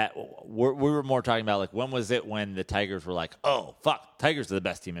that. We were more talking about, like, when was it when the Tigers were like, oh, fuck, Tigers are the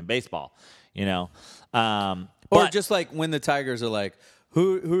best team in baseball, Or just like when the Tigers are like,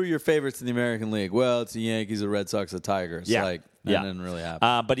 who are your favorites in the American League? Well, it's the Yankees, the Red Sox, the Tigers. Yeah. Like, that didn't really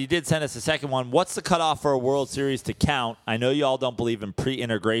happen. But he did send us a second one. What's the cutoff for a World Series to count? I know you all don't believe in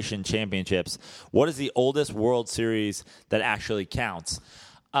pre-integration championships. What is the oldest World Series that actually counts?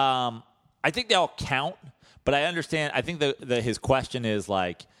 I think they all count, but I understand. I think his question is,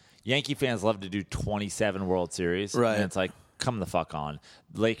 like, Yankee fans love to do 27 World Series. Right. And it's like, come the fuck on.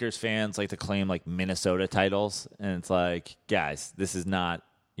 Lakers fans like to claim, like, Minnesota titles. And it's like, guys, this is not,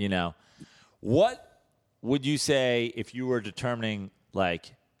 What would you say if you were determining,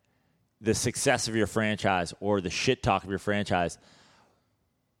 like, the success of your franchise or the shit talk of your franchise?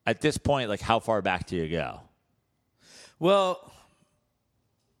 At this point, like, how far back do you go? Well,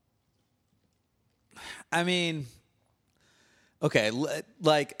 I mean, okay,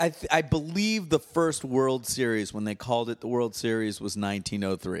 like, I believe the first World Series, when they called it the World Series, was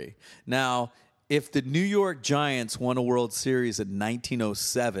 1903. Now, if the New York Giants won a World Series in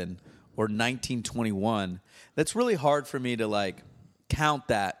 1907 or 1921, that's really hard for me to, like, count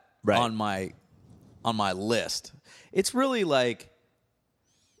that on my list. It's really like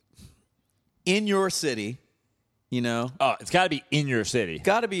in your city, Oh, it's got to be in your city.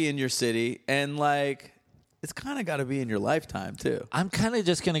 Got to be in your city, and, like, it's kind of got to be in your lifetime too. I'm kind of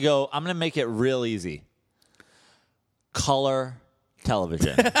just going to go, I'm going to make it real easy. Color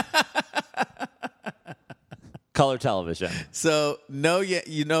television. Color television. So,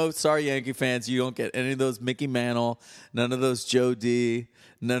 sorry, Yankee fans, you don't get any of those Mickey Mantle, none of those Joe D,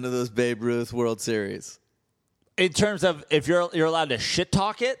 none of those Babe Ruth World Series. In terms of if you're allowed to shit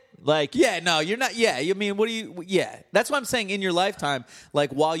talk it? Like, yeah, no, you're not. Yeah, I mean, what do you? Yeah, that's what I'm saying. In your lifetime,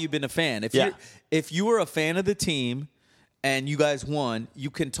 like while you've been a fan, if you were a fan of the team and you guys won, you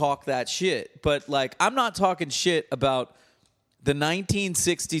can talk that shit. But like, I'm not talking shit about the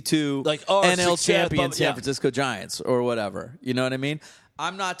 1962 NL champion San Francisco Giants or whatever. You know what I mean?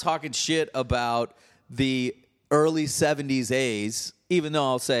 I'm not talking shit about the early 70s A's, even though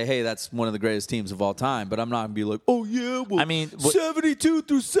I'll say, hey, that's one of the greatest teams of all time. But I'm not going to be like, oh, yeah, well, 72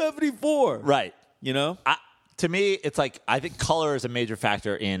 through 74. Right. You know? To me, it's like, I think color is a major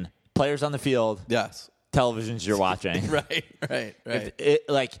factor in players on the field. Yes. Televisions you're watching. Right.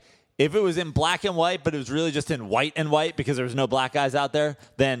 If it was in black and white, but it was really just in white and white because there was no black guys out there,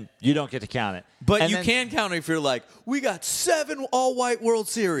 then you don't get to count it. But you can count it if you're like, we got 7 all-white World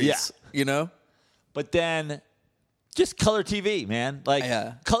Series. Yeah. You know? But then just color TV, man. Like,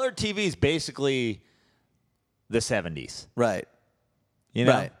 color TV is basically the 70s. Right. You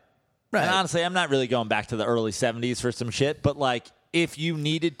know? Right. And honestly, I'm not really going back to the early 70s for some shit, but like, if you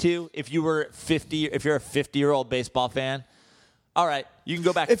needed to, if you're a 50-year-old baseball fan, all right, you can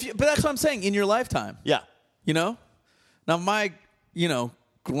go back. But that's what I'm saying, in your lifetime. Yeah. You know? Now, my,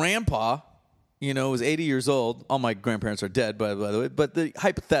 grandpa, was 80 years old. All my grandparents are dead, by the way. But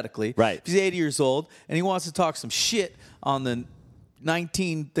hypothetically, right. If he's 80 years old and he wants to talk some shit on the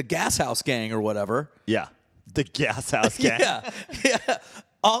Gas House Gang or whatever. Yeah. The Gas House Gang. Yeah.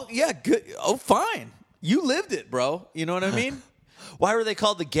 Oh, yeah, good. Oh, fine. You lived it, bro. You know what I mean? Why were they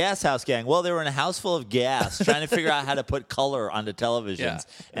called the Gas House Gang? Well, they were in a house full of gas trying to figure out how to put color onto televisions.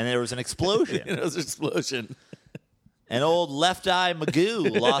 And there was an explosion. There was an explosion. And old Left Eye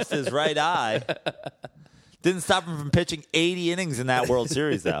Magoo lost his right eye. Didn't stop him from pitching 80 innings in that World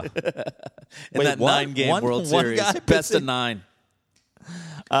Series, though. In that 9-game World Series. Best of 9.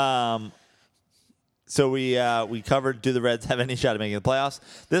 So we covered, do the Reds have any shot at making the playoffs?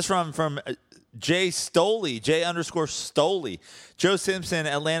 This from Jay Stoley, J_Stoley. Joe Simpson,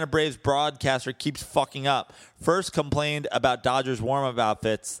 Atlanta Braves broadcaster, keeps fucking up. First complained about Dodgers warm-up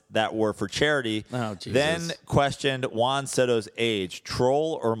outfits that were for charity. Oh, Jesus. Then questioned Juan Soto's age.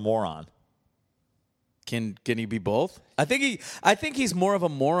 Troll or moron? Can he be both? I think he's more of a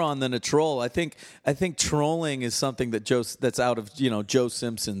moron than a troll. I think trolling is something that's out of Joe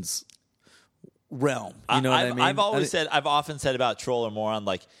Simpson's realm. You know what I mean? I've often said about troll or moron,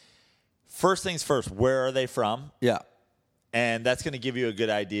 like, first things first, where are they from? Yeah. And that's going to give you a good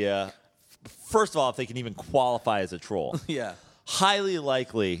idea. First of all, if they can even qualify as a troll. Yeah. Highly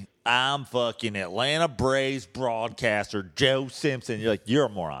likely, I'm fucking Atlanta Braves broadcaster Joe Simpson. You're like, you're a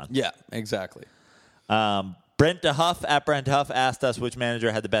moron. Yeah, exactly. Brent DeHuff, at Brent DeHuff, asked us which manager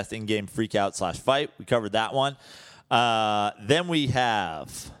had the best in-game freak-out/fight. We covered that one. Then we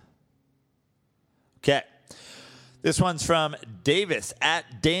have... Okay. This one's from Davis,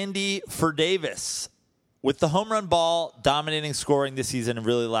 at Dandy for Davis. With the home run ball dominating scoring this season and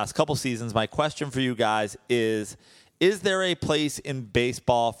really the last couple seasons, my question for you guys is there a place in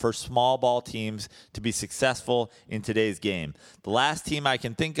baseball for small ball teams to be successful in today's game? The last team I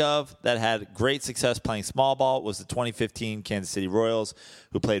can think of that had great success playing small ball was the 2015 Kansas City Royals,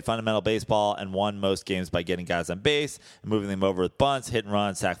 who played fundamental baseball and won most games by getting guys on base and moving them over with bunts, hit and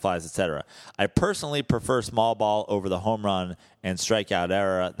run, sac flies, etc. I personally prefer small ball over the home run and strikeout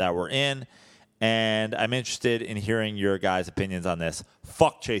era that we're in, and I'm interested in hearing your guys' opinions on this.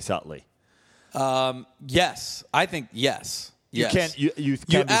 Fuck Chase Utley. Yes, I think yes. You can you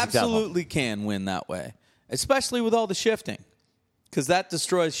absolutely can win that way, especially with all the shifting, because that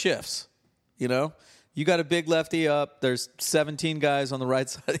destroys shifts. You got a big lefty up. There's 17 guys on the right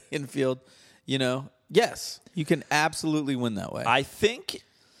side of the infield. Yes, you can absolutely win that way. I think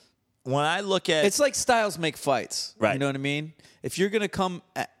when I look at, it's like styles make fights. Right. You know what I mean? If you're going to come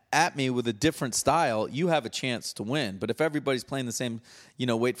at me with a different style, you have a chance to win. But if everybody's playing the same,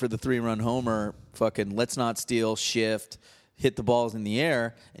 wait for the 3-run homer, fucking let's not steal, shift, hit the balls in the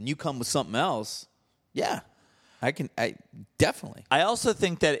air, and you come with something else, I definitely. I also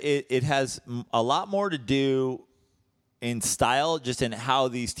think that it has a lot more to do in style, just in how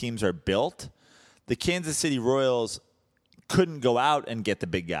these teams are built. The Kansas City Royals couldn't go out and get the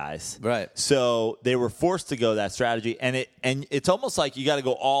big guys. Right. So they were forced to go that strategy. And it's almost like you got to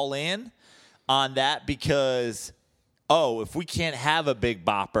go all in on that because, if we can't have a big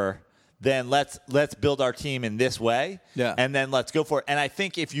bopper, then let's build our team in this way. Yeah. And then let's go for it. And I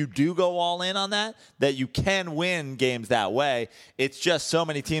think if you do go all in on that you can win games that way. It's just so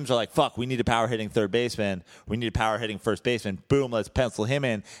many teams are like, fuck, we need a power hitting third baseman. We need a power hitting first baseman. Boom, let's pencil him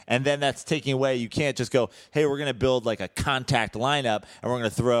in. And then that's taking away. You can't just go, hey, we're going to build like a contact lineup and we're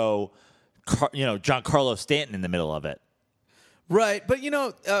going to throw, Giancarlo Stanton in the middle of it. Right, but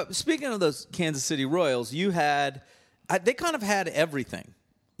speaking of those Kansas City Royals, they kind of had everything.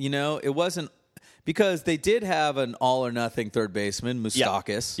 It wasn't because they did have an all or nothing third baseman,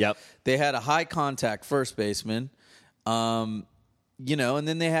 Moustakas. Yep. They had a high contact first baseman. And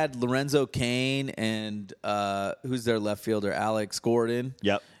then they had Lorenzo Cain and who's their left fielder, Alex Gordon.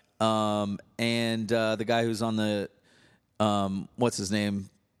 Yep. And the guy who's on the what's his name?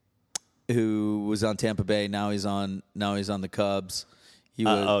 Who was on Tampa Bay? Now he's on the Cubs. He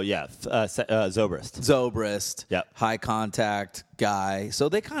was Zobrist. Yep. High contact guy. So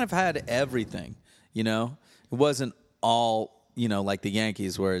they kind of had everything. It wasn't all like the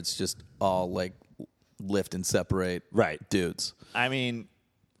Yankees where it's just all like lift and separate dudes. I mean,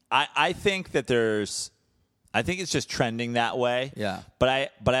 I think that I think it's just trending that way. Yeah. But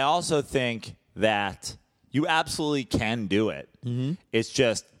I also think that you absolutely can do it. Mm-hmm. It's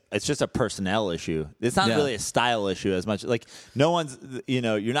just a personnel issue. It's not really a style issue as much. Like no one's,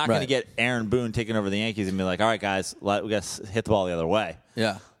 you're not going to get Aaron Boone taking over the Yankees and be like, all right, guys, we got to hit the ball the other way.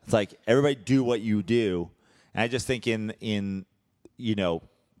 Yeah. It's like everybody do what you do. And I just think it's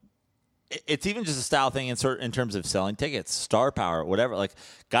even just a style thing in terms of selling tickets, star power, whatever. Like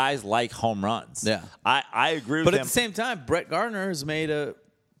guys like home runs. Yeah. I agree with But him. at the same time, Brett Gardner has made a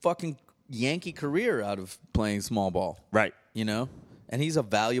fucking Yankee career out of playing small ball. Right. And he's a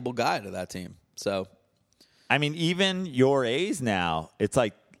valuable guy to that team. So, I mean, even your A's now, it's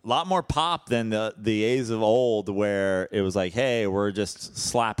like a lot more pop than the A's of old, where it was like, hey, we're just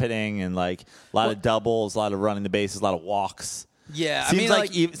slap hitting and like a lot of doubles, a lot of running the bases, a lot of walks. Yeah, seems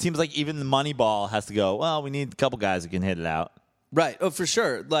like even the money ball has to go. Well, we need a couple guys who can hit it out. Right. Oh, for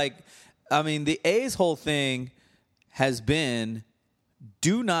sure. Like, I mean, the A's whole thing has been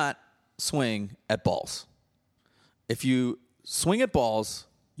do not swing at balls. If you swing at balls,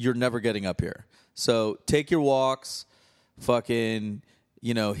 you're never getting up here. So take your walks, fucking,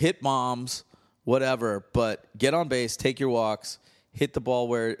 hit bombs, whatever, but get on base, take your walks, hit the ball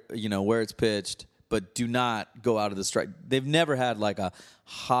where it's pitched, but do not go out of the strike. They've never had like a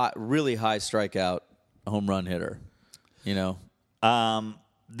really high strikeout home run hitter, This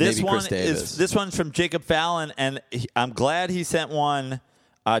Maybe one Chris Davis. this one's from Jacob Fallon, and I'm glad he sent one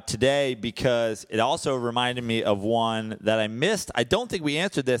today because it also reminded me of one that I missed. I don't think we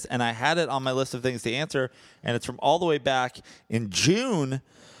answered this, and I had it on my list of things to answer, and it's from all the way back in June.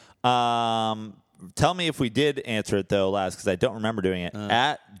 Tell me if we did answer it, though, Laz, because I don't remember doing it.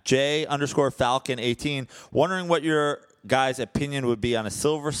 At J_Falcon18, wondering what your guys' opinion would be on a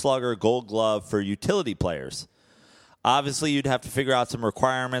Silver Slugger Gold Glove for utility players. Obviously, you'd have to figure out some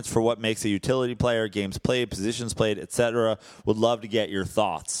requirements for what makes a utility player, games played, positions played, etc. Would love to get your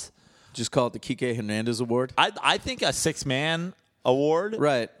thoughts. Just call it the Kike Hernandez Award? I think a six-man award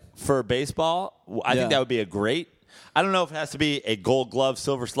for baseball, I think that would be a great. I don't know if it has to be a Gold Glove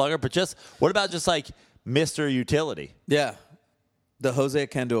Silver Slugger, but what about just like Mr. Utility? Yeah. The Jose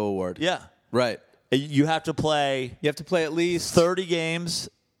Kendo Award. Yeah. Right. You have to play at least 30 games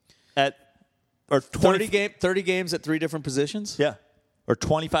or 30 games at three different positions? Yeah. Or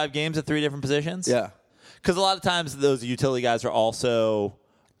 25 games at three different positions? Yeah. Because a lot of times those utility guys are also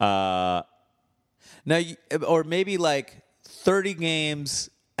now, or maybe like 30 games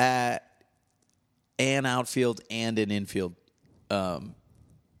at an outfield and an infield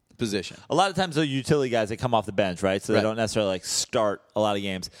position. A lot of times those utility guys, they come off the bench, right? So they don't necessarily like start a lot of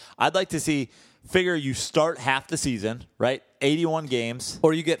games. I'd like to figure you start half the season, right? 81 games.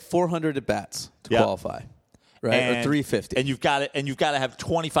 Or you get 400 at bats to qualify. Right? Or 350. And you've got to have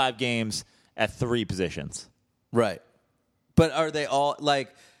 25 games at three positions. Right. But are they all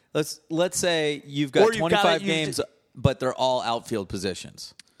like let's say you've got 25 games but they're all outfield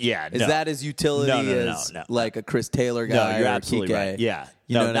positions. Yeah, is that as utility as like a Chris Taylor guy? No, you're absolutely right. Yeah,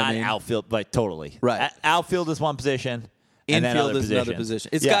 know what not I mean? Outfield, like totally. Right, outfield is one position, and then infield is another position.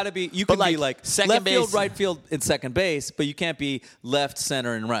 It's got to be. You can be like second left base, field, right field, and second base, but you can't be left,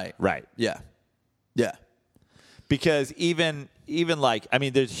 center, and right. Right. Yeah. Because even like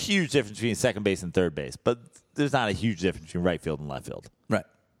there's a huge difference between second base and third base, but there's not a huge difference between right field and left field.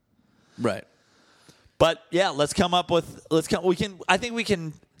 Right. But yeah, I think we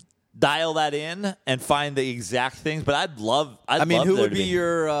can dial that in and find the exact things. But I'd love who would be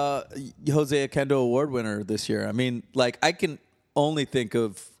your Jose Kendo Award winner this year? I mean, like I can only think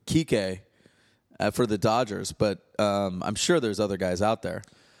of Kike for the Dodgers, but I'm sure there's other guys out there.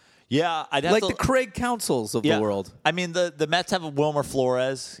 Yeah, I'd have like the Craig Counsels of the world. I mean, the Mets have a Wilmer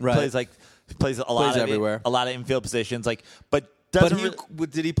Flores. He plays a lot of everywhere. A lot of infield positions. But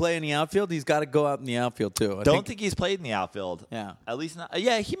Did he play in the outfield? He's got to go out in the outfield, too. I don't think he's played in the outfield. Yeah. At least not.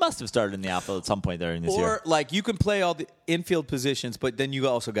 Yeah, he must have started in the outfield at some point during this year. Or, you can play all the infield positions, but then you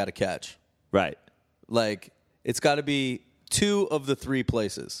also got to catch. Right. It's got to be 2 of the 3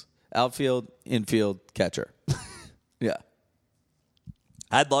 places. Outfield, infield, catcher. Yeah.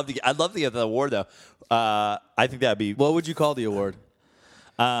 I'd love to get the award, though. I think that'd be... What would you call the award?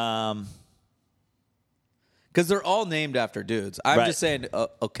 Because they're all named after dudes. I'm just saying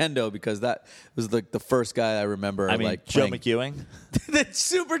Oquendo because that was the first guy I remember. Joe McEwing, the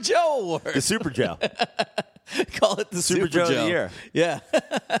Super Joe Award, the Super Joe. Call it the Super Joe of the year. Yeah.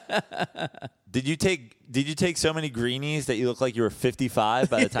 Did you take so many greenies that you look like you were 55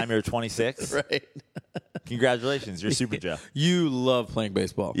 by the time you were 26? Right. Congratulations, you're Super Joe. You love playing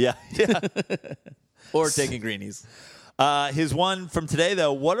baseball. Yeah. Or taking greenies. His one from today,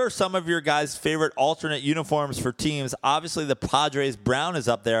 though, what are some of your guys' favorite alternate uniforms for teams? Obviously, the Padres brown is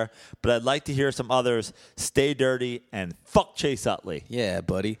up there, but I'd like to hear some others. Stay dirty and fuck Chase Utley. Yeah,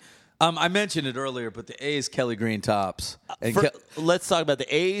 buddy. I mentioned it earlier, but the A's Kelly Green tops. Let's talk about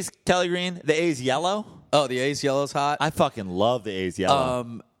the A's Kelly Green. The A's yellow. Oh, the A's yellow's hot. I fucking love the A's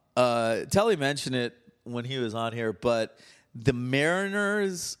yellow. Telly mentioned it when he was on here, but the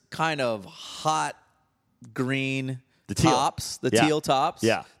Mariners kind of hot green. The teal tops.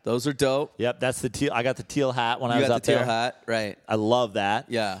 Yeah. Those are dope. Yep, that's the teal. I got the teal hat when I was up there. You got the teal hat, right. I love that.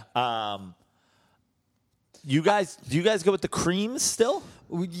 Yeah. Do you guys go with the creams still?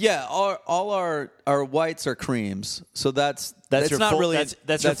 Yeah, all our whites are creams. So that's your not really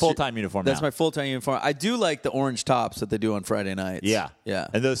that's your full-time uniform. That's my full-time uniform. I do like the orange tops that they do on Friday nights. Yeah. Yeah.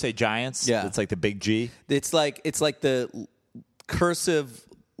 And those say Giants? Yeah. It's like the big G. It's like the cursive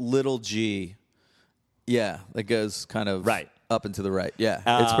little G. Yeah, that goes kind of up and to the right. Yeah,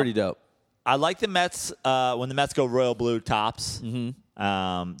 it's pretty dope. I like the Mets when the Mets go royal blue tops.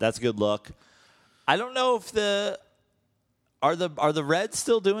 Mm-hmm. That's a good look. I don't know if are the Reds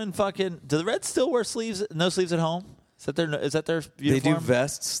still doing fucking? Do the Reds still wear sleeves? No sleeves at home? Is that their uniform? They do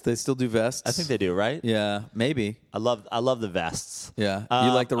vests. They still do vests. I think they do, right? Yeah, maybe. I love the vests. Yeah,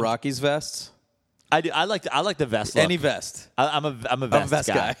 you like the Rockies vests? I do. I like the vest look. Any vest. I'm a vest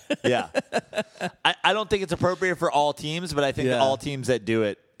guy. Yeah. I don't think it's appropriate for all teams, but I think all teams that do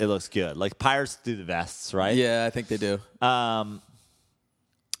it, it looks good. Like Pirates do the vests, right? Yeah, I think they do. I'm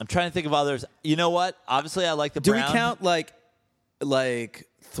trying to think of others. You know what? Obviously, I like the brown. Do we count like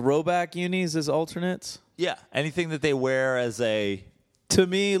throwback unis as alternates? Yeah. Anything that they wear as a... To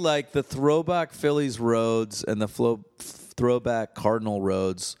me, like the throwback Phillies roads and the throwback Cardinal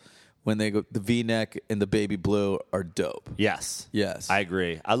roads... When they go, the V-neck and the baby blue are dope. Yes. Yes. I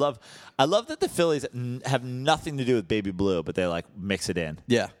agree. I love that the Phillies have nothing to do with baby blue, but they mix it in.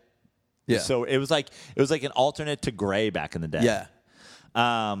 Yeah. Yeah. So it was like an alternate to gray back in the day. Yeah.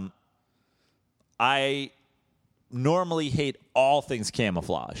 I normally hate all things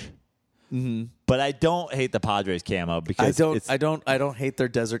camouflage. Mm-hmm. But I don't hate the Padres camo because I don't hate their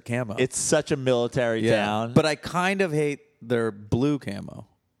desert camo. It's such a military town. But I kind of hate their blue camo.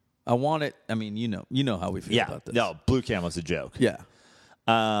 I want it. I mean, you know how we feel about this. No, blue camo's a joke. Yeah.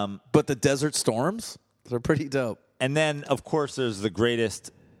 But the Desert Storms, they're pretty dope. And then, of course, there's the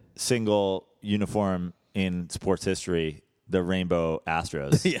greatest single uniform in sports history, the Rainbow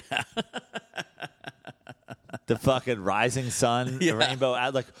Astros. Yeah. The fucking rising sun, the rainbow.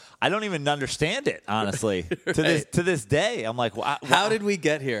 I don't even understand it, honestly. Right. To this day, I'm like, wow. How did we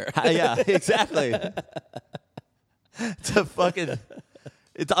get here? Yeah, exactly.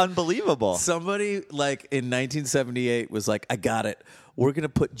 It's unbelievable. Somebody in 1978 was like, I got it. We're going to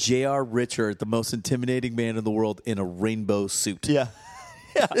put J.R. Richard, the most intimidating man in the world, in a rainbow suit. Yeah.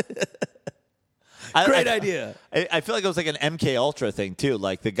 Yeah. Great idea. I feel like it was like an MK Ultra thing, too.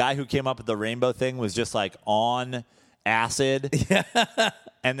 Like the guy who came up with the rainbow thing was just on acid. Yeah.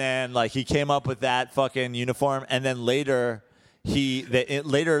 And then he came up with that fucking uniform. And then later,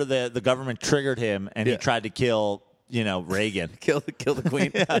 the government triggered him and he tried to kill... Reagan. Kill the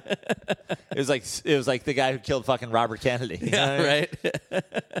queen. Yeah. It was like the guy who killed fucking Robert Kennedy. Yeah, right.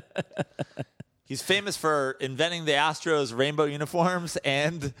 He's famous for inventing the Astros rainbow uniforms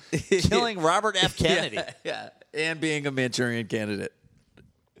and killing Robert F. Kennedy. Yeah. And being a Manchurian candidate.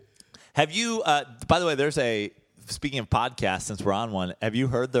 Have you, by the way, speaking of podcasts, since we're on one, have you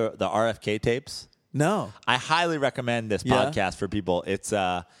heard the RFK tapes? No. I highly recommend this podcast for people.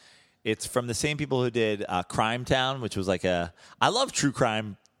 It's from the same people who did Crime Town, which was I love true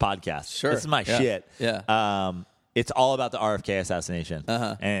crime podcasts. Sure. This is my shit. Yeah. It's all about the RFK assassination.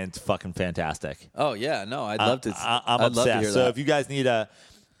 Uh-huh. And it's fucking fantastic. Oh, yeah. No, I'd love to. I'm I'd obsessed. love to hear so that. if you guys need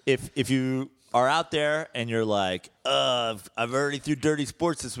if you are out there and you're like, I've already threw Dirty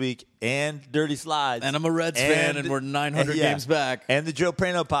Sports this week and Dirty Slides. And I'm a Reds fan and we're 900 games back. And the Joe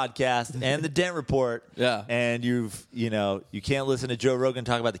Prano podcast and the Dent Report. Yeah. And you can't listen to Joe Rogan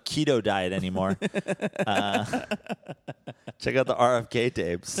talk about the keto diet anymore. Check out the RFK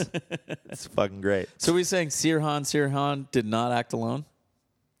tapes. It's fucking great. So we're saying Sirhan did not act alone?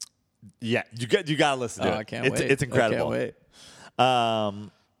 Yeah, you got to listen to it. I can't wait. It's incredible. I can't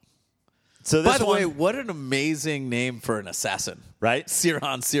wait. So this By the way, what an amazing name for an assassin, right?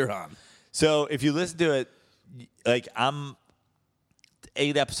 Sirhan. So if you listen to it, like I'm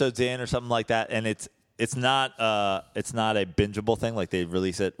 8 episodes in or something like that, and it's not a bingeable thing. Like they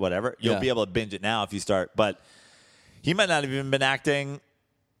release it, whatever. You'll be able to binge it now if you start. But he might not have even been acting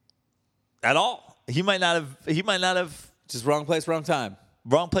at all. He might not have. Just wrong place, wrong time.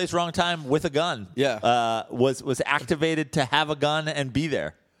 Wrong place, wrong time with a gun. Yeah. Was activated to have a gun and be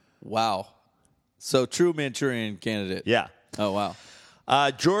there. Wow. So true Manchurian candidate. Yeah. Oh, wow.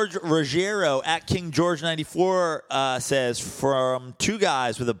 George Ruggiero at King George 94 says, from 2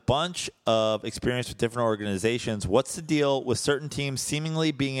 guys with a bunch of experience with different organizations, what's the deal with certain teams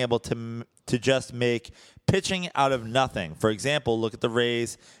seemingly being able to just make pitching out of nothing? For example, look at the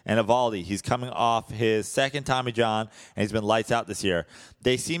Rays and Eovaldi. He's coming off his second Tommy John, and he's been lights out this year.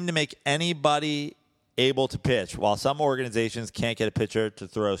 They seem to make anybody able to pitch, while some organizations can't get a pitcher to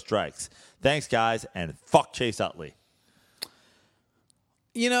throw strikes. Thanks, guys, and fuck Chase Utley.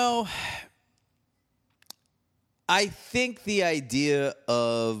 I think the idea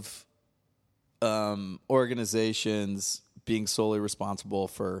of organizations being solely responsible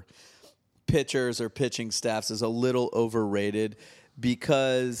for pitchers or pitching staffs is a little overrated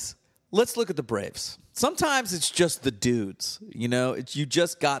because let's look at the Braves. Sometimes it's just the dudes, you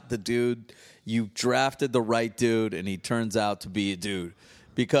just got the dude. You drafted the right dude, and he turns out to be a dude.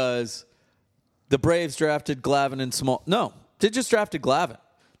 Because the Braves drafted Glavine and Smoltz. No, they just drafted Glavine.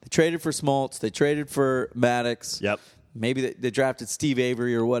 They traded for Smoltz. They traded for Maddox. Yep. Maybe they drafted Steve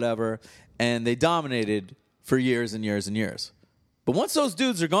Avery or whatever, and they dominated for years and years and years. But once those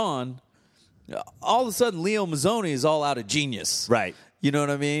dudes are gone, all of a sudden Leo Mazzoni is all out of genius. Right. You know what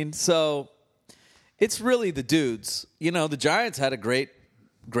I mean? So it's really the dudes. The Giants had a great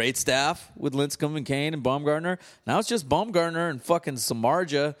staff with Lincecum and Kane and Baumgartner. Now it's just Baumgartner and fucking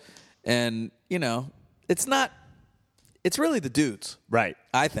Samardzija, and it's really the dudes, right?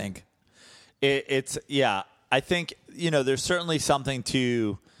 I think it's I think there's certainly something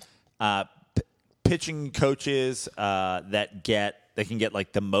to pitching coaches that can get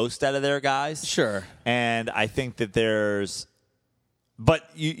like the most out of their guys, sure. And I think that but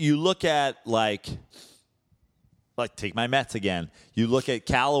you look at like take my Mets again. You look at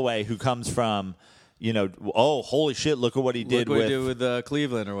Callaway, who comes from, holy shit, look at what he did with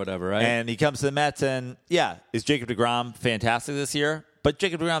Cleveland or whatever, right? And he comes to the Mets, and is Jacob deGrom fantastic this year? But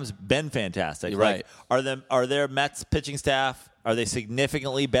Jacob deGrom's been fantastic, right? Like, are their Mets pitching staff, are they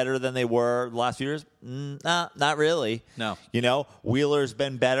significantly better than they were the last few years? Not really. No. Wheeler's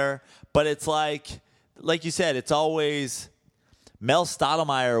been better, but it's like you said, it's always. Mel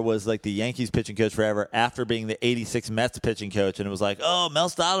Stottlemyre was like the Yankees pitching coach forever after being the 86 Mets pitching coach. And it was like, oh, Mel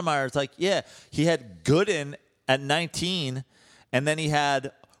Stottlemyre. It's like, yeah, he had Gooden at 19. And then he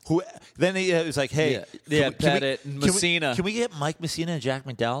had it was like, hey, Pettit and Messina. Can we get Mike Messina and Jack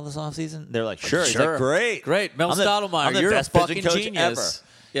McDowell this offseason? They're like, sure. He's Sure. like, great. Mel Stottlemyre, you're a fucking genius.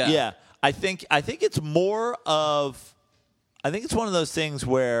 Yeah. I think it's more of, I think it's one of those things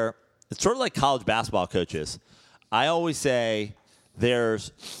where it's sort of like college basketball coaches. I always say,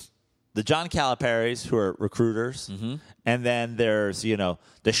 there's the John Calipari's who are recruiters, mm-hmm. and then there's the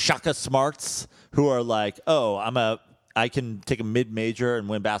Shaka Smarts who are like, oh, I can take a mid-major and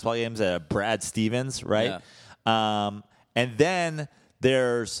win basketball games at Brad Stevens, right? Yeah. And then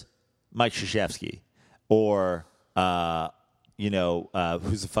there's Mike Krzyzewski or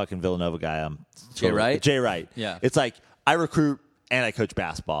who's the fucking Villanova guy? Jay Wright. Jay Wright. Yeah. It's like I recruit and I coach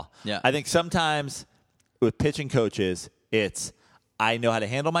basketball. Yeah. I think sometimes with pitching coaches, it's I know how to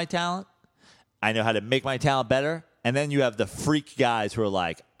handle my talent. I know how to make my talent better. And then you have the freak guys who are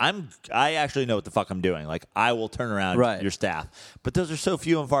like, I actually know what the fuck I'm doing. Like, I will turn around your staff. But those are so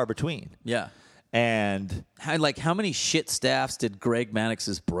few and far between. Yeah. And how many shit staffs did Greg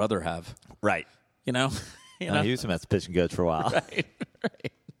Maddox's brother have? Right. He was a Mets pitching coach for a while. Right.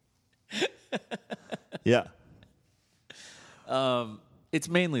 Yeah. It's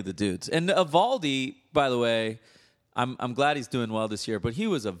mainly the dudes. And Eovaldi, by the way, I'm glad he's doing well this year, but he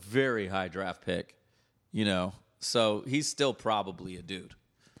was a very high draft pick, so he's still probably a dude.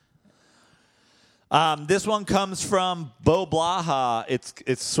 This one comes from Bo Blaha.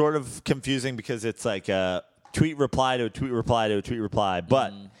 It's sort of confusing because it's like a tweet reply to a tweet reply to a tweet reply.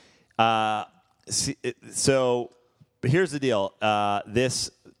 But so here's the deal.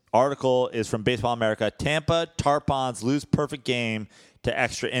 This article is from Baseball America. Tampa Tarpons lose perfect game to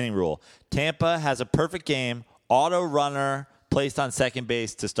extra inning rule. Tampa has a perfect game. Auto runner placed on second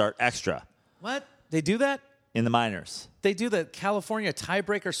base to start extra. What? They do that? In the minors. They do the California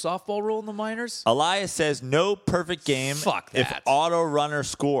tiebreaker softball rule in the minors? Elias says no perfect game if auto runner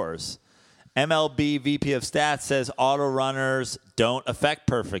scores. MLB VP of Stats says auto runners don't affect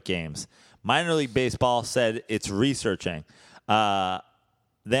perfect games. Minor League Baseball said it's researching.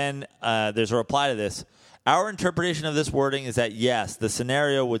 Then there's a reply to this. Our interpretation of this wording is that, yes, the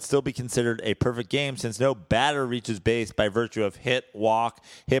scenario would still be considered a perfect game since no batter reaches base by virtue of hit, walk,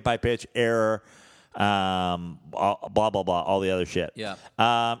 hit by pitch, error, blah, blah, blah, all the other shit. Yeah.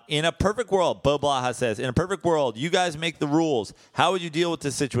 In a perfect world, Bo Blaha says, in a perfect world, you guys make the rules. How would you deal with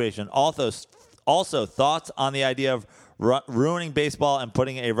this situation? Also, thoughts on the idea of ruining baseball and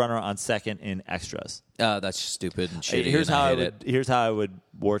putting a runner on second in extras. That's stupid and shitty. Here's how I would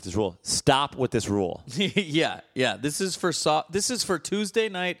work this rule. Stop with this rule. yeah. This is for Tuesday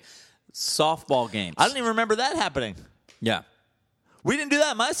night softball games. I don't even remember that happening. Yeah, we didn't do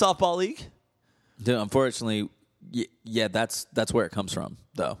that in my softball league. Dude, unfortunately, yeah, that's where it comes from,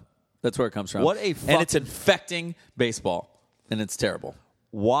 though. That's where it comes from. And it's infecting baseball, and it's terrible.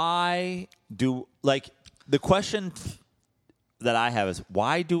 Why do the question that I have is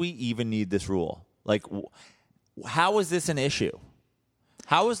why do we even need this rule? Like, how is this an issue?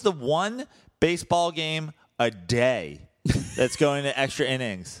 How is the one baseball game a day that's going to extra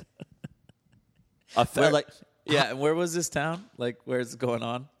innings? And where was this town? Like, where's it going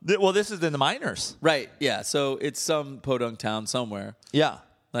on? Well, this is in the minors. Right, yeah. So it's some podunk town somewhere. Yeah.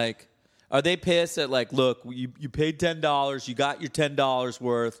 Like, are they pissed at, like, look, you paid $10, you got your $10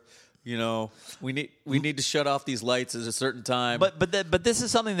 worth, you know, we need to shut off these lights at a certain time. But this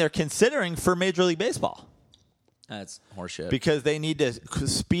is something they're considering for Major League Baseball. That's horseshit. Because they need to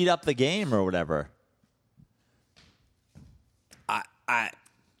speed up the game or whatever.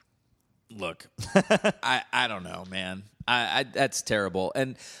 Look, I don't know, man. I that's terrible.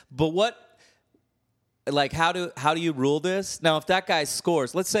 But what, like, how do you rule this? Now, if that guy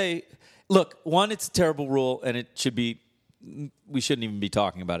scores, let's say, look, one, it's a terrible rule, and we shouldn't even be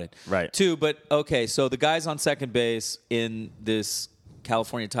talking about it. Right. Two, but okay, so the guy's on second base in this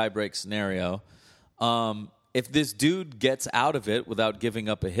California tiebreak scenario. If this dude gets out of it without giving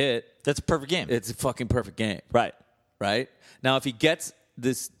up a hit, that's a perfect game. It's a fucking perfect game. Right. Now, if he gets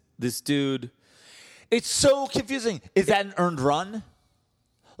this dude, it's so confusing. Is that an earned run?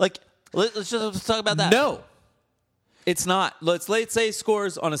 Like, let's talk about that. No, it's not. Let's say he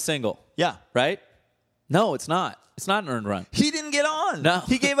scores on a single. Yeah. Right? No, it's not. It's not an earned run. He didn't get on. No.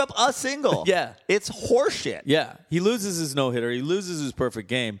 He gave up a single. Yeah. It's horseshit. Yeah. He loses his no-hitter. He loses his perfect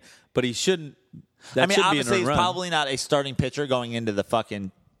game, but he shouldn't. Obviously, he's probably not a starting pitcher going into the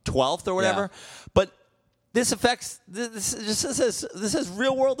fucking 12th or whatever, but this has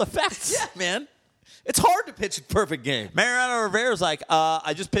real-world effects. Yeah, man. It's hard to pitch a perfect game. Mariano Rivera's like,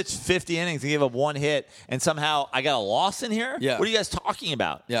 I just pitched 50 innings and gave up one hit, and somehow I got a loss in here? Yeah. What are you guys talking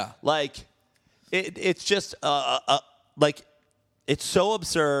about? Yeah. Like, it's just, like, it's so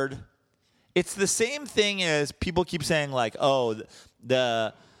absurd. It's the same thing as people keep saying, like, oh,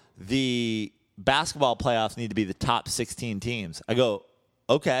 the basketball playoffs need to be the top 16 teams. I go,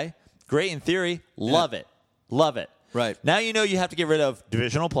 okay, great in theory. Love it. Right. Now you have to get rid of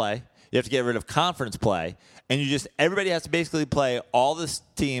divisional play. You have to get rid of conference play. And everybody has to basically play all the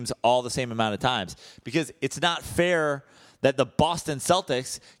teams all the same amount of times. Because it's not fair that the Boston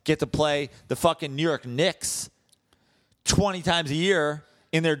Celtics get to play the fucking New York Knicks 20 times a year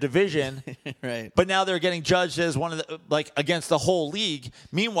in their division. Right. But now they're getting judged as one of the, like, against the whole league.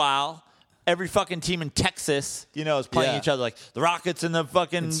 Meanwhile, every fucking team in Texas, is playing each other, like the Rockets and the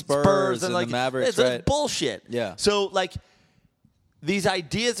fucking Spurs and like the Mavericks. It's bullshit. Yeah. So, like, these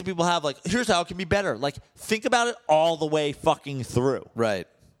ideas that people have, like, here's how it can be better. Like, think about it all the way fucking through. Right.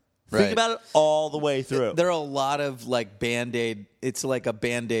 Think about it all the way through. There are a lot of, like, Band-Aid. It's like a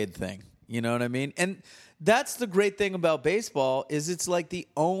Band-Aid thing. You know what I mean? And that's the great thing about baseball is it's like the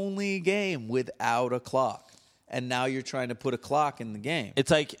only game without a clock. And now you're trying to put a clock in the game. It's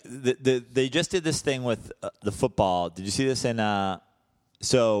like they just did this thing with the football. Did you see this in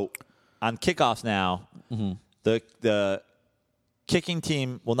so on kickoffs now, the kicking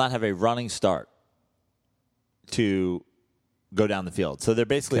team will not have a running start to go down the field. So they're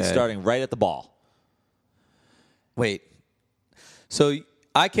basically starting right at the ball. Wait. So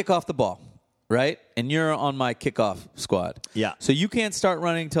I kick off the ball, right? And you're on my kickoff squad. Yeah. So you can't start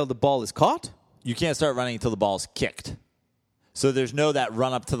running until the ball is caught? You can't start running until the ball's kicked. So there's no that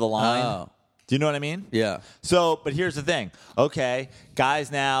run up to the line. Oh. Do you know what I mean? Yeah. So, but here's the thing. Okay,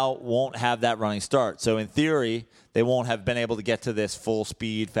 guys now won't have that running start. So in theory, they won't have been able to get to this full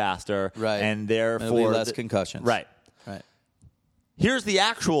speed faster. Right. And therefore... It'll be less concussions. Right. Right. Here's the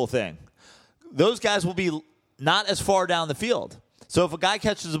actual thing. Those guys will be not as far down the field. So if a guy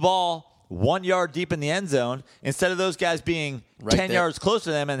catches the ball 1 yard deep in the end zone, instead of those guys being right 10 there. yards closer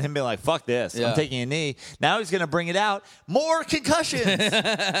to them and him being like, fuck this, I'm taking a knee, now he's going to bring it out. More concussions.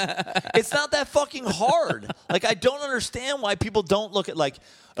 It's not that fucking hard. Like, I don't understand why people don't look at like,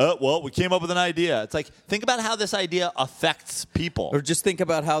 well, we came up with an idea. It's like, think about how this idea affects people. Or just think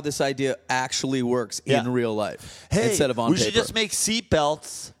about how this idea actually works in real life instead of on we paper. should just make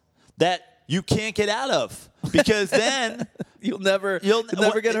seatbelts that you can't get out of, because then you'll never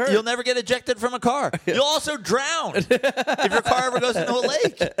get hurt. You'll never get ejected from a car. You'll also drown if your car ever goes into a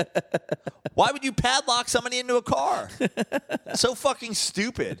lake. Why would you padlock somebody into a car? So fucking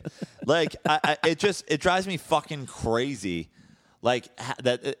stupid. Like, it drives me fucking crazy. Like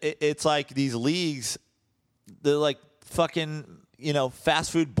that. It's like these leagues, they're like fucking,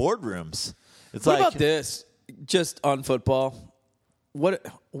 fast food boardrooms. It's what like, about this? Just on football.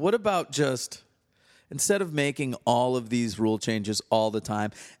 What about just instead of making all of these rule changes all the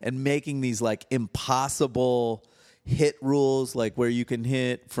time and making these like impossible hit rules, like where you can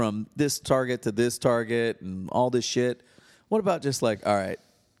hit from this target to this target and all this shit, what about just like, all right,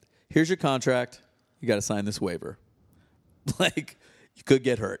 here's your contract, you got to sign this waiver. Like, you could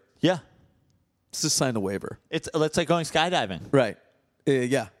get hurt. Yeah. Let's just sign the waiver. It's like going skydiving. Right.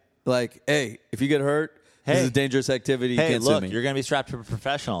 Yeah. Like, hey, if you get hurt, this is a dangerous activity. You can't sue me. You're going to be strapped to a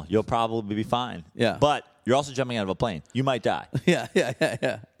professional. You'll probably be fine. Yeah. But you're also jumping out of a plane. You might die. Yeah.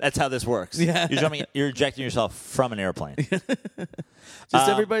 That's how this works. Yeah. You're ejecting yourself from an airplane. Just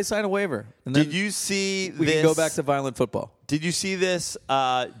everybody sign a waiver. And then did you see we can go back to violent football. Did you see this?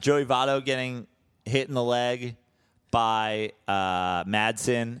 Joey Votto getting hit in the leg by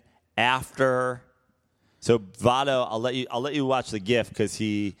Madsen after. So Votto, I'll let you watch the GIF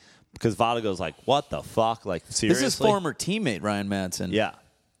because Votto goes like, what the fuck? Like, seriously? This is former teammate Ryan Madsen. Yeah.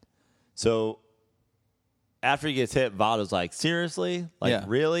 So after he gets hit, Votto's like, seriously? Like,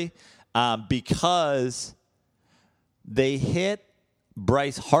 really? Because they hit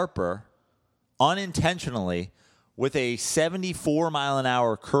Bryce Harper unintentionally with a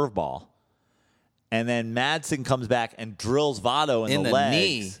 74-mile-an-hour curveball. And then Madsen comes back and drills Votto in the legs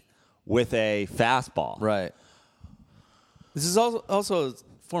knee with a fastball. Right. This is also a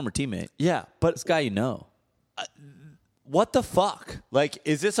former teammate. Yeah, but this guy you know. What the fuck? Like,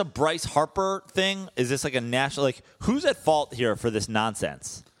 is this a Bryce Harper thing? Is this like a national? Like, who's at fault here for this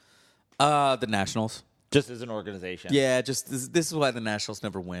nonsense? The Nationals. Just as an organization. Yeah, just this is why the Nationals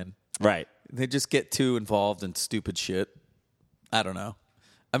never win. Right. They just get too involved in stupid shit. I don't know.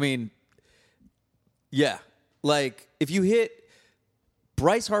 I mean, yeah. Like, if you hit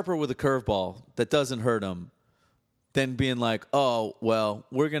Bryce Harper with a curveball that doesn't hurt him, then being like, oh, well,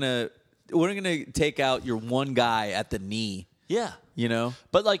 we're gonna take out your one guy at the knee. Yeah. You know?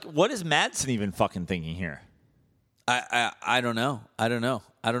 But, like, what is Madsen even fucking thinking here? I don't know. I don't know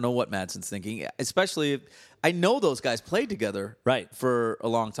what Madsen's thinking. Especially if I know those guys played together for a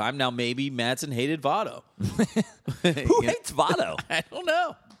long time. Now, maybe Madsen hated Votto. Who hates Votto? I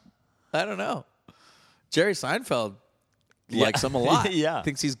don't know. Jerry Seinfeld likes him a lot. Yeah.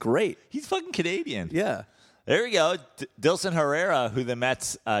 Thinks he's great. He's fucking Canadian. Yeah. There we go. Dilson Herrera, who the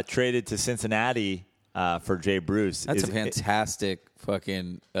Mets traded to Cincinnati for Jay Bruce. That's a fantastic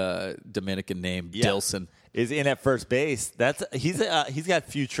fucking Dominican name, Dilson. Is in at first base. He's got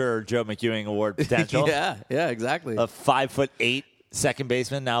future Joe McEwing Award potential. Yeah, exactly. A 5'8" second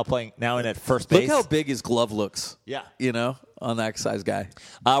baseman now in at first base. Look how big his glove looks. Yeah, on that size guy.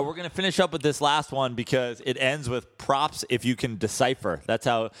 We're gonna finish up with this last one because it ends with props if you can decipher. That's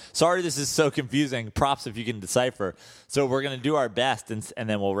how. Sorry, this is so confusing. Props if you can decipher. So we're gonna do our best and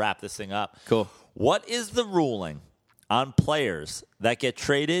then we'll wrap this thing up. Cool. What is the ruling on players that get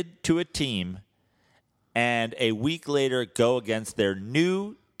traded to a team and a week later go against their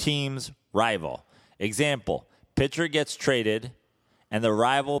new team's rival? Example, pitcher gets traded and the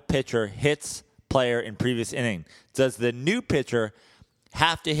rival pitcher hits player in previous inning. Does the new pitcher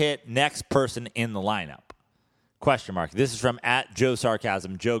have to hit next person in the lineup? Question mark. This is from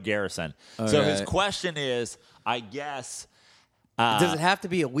 @JoeSarcasm, Joe Garrison. So his question is, I guess... does it have to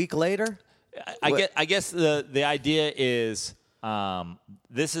be a week later? I guess the idea is,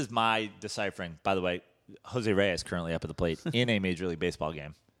 this is my deciphering, by the way. Jose Reyes currently up at the plate in a Major League Baseball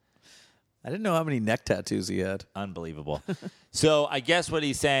game. I didn't know how many neck tattoos he had. Unbelievable. So I guess what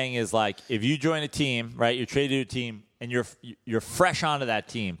he's saying is, like, if you join a team, right, you're traded to a team, and you're fresh onto that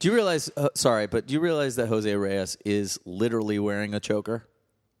team. Do you realize, do you realize that Jose Reyes is literally wearing a choker?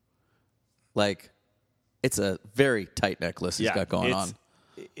 Like, it's a very tight necklace he's got going on.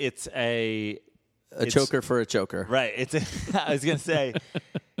 It's a choker for a choker. Right. I was going to say,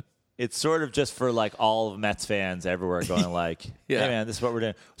 it's sort of just for, like, all of Mets fans everywhere going, like, hey, man, this is what we're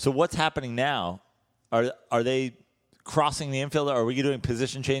doing. So what's happening now? Are they crossing the infield? Are we doing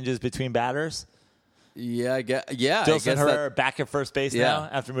position changes between batters? Yeah, I guess. Yeah, Dilson Herrera back at first base now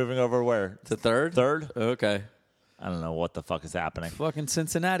after moving over where? To third? Third? Okay. I don't know what the fuck is happening. Fucking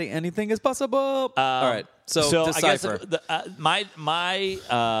Cincinnati. Anything is possible. All right. So decipher. I guess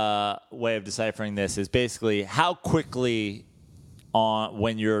my way of deciphering this is basically how quickly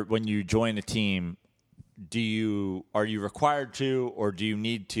when you join a team are you required to, or do you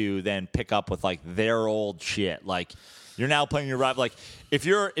need to then pick up with, like, their old shit? Like, you're now playing your rival. Like, if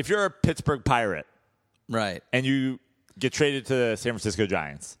you're a Pittsburgh Pirate, right, and you get traded to the San Francisco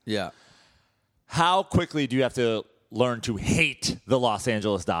Giants, how quickly do you have to learn to hate the Los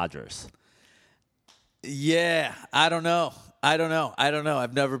Angeles Dodgers? Yeah, I don't know.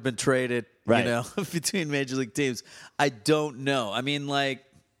 I've never been traded, between major league teams. I don't know. I mean, like,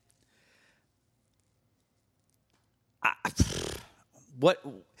 what?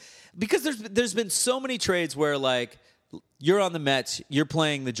 Because there's been so many trades where, like, you're on the Mets, you're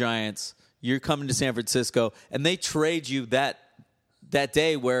playing the Giants, you're coming to San Francisco, and they trade you that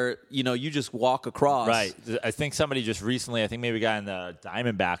day where, you just walk across. Right. I think somebody just recently, maybe a guy in the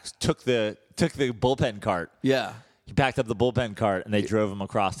Diamondbacks took the bullpen cart. Yeah. He packed up the bullpen cart and they drove him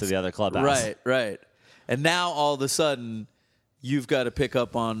across to the other clubhouse. Right. And now all of a sudden you've got to pick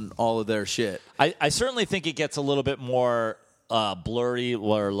up on all of their shit. I certainly think it gets a little bit more blurry,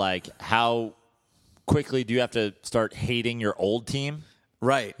 or, like, how quickly do you have to start hating your old team?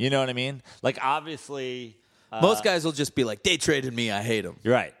 Right. You know what I mean? Like, obviously, most guys will just be like, they traded me, I hate them.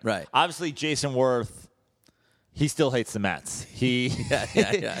 You're right. Right. Obviously, Jason Worth, he still hates the Mets. He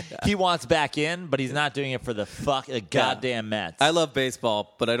he wants back in, but he's not doing it for the goddamn Mets. I love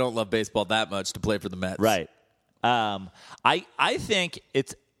baseball, but I don't love baseball that much to play for the Mets. Right. I think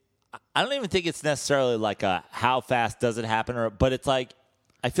it's. I don't even think it's necessarily like a how fast does it happen, but it's like,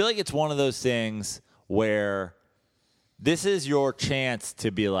 I feel like it's one of those things where this is your chance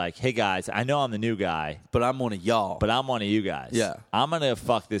to be like, hey, guys, I know I'm the new guy. But I'm one of y'all. But I'm one of you guys. Yeah. I'm going to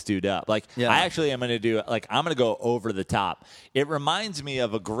fuck this dude up. Like, I actually am going to do, like, I'm going to go over the top. It reminds me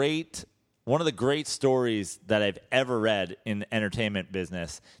of one of the great stories that I've ever read in the entertainment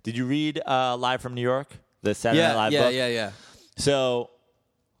business. Did you read Live from New York? The Saturday Night Live book? Yeah. So,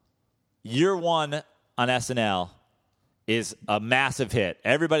 year one on SNL is a massive hit.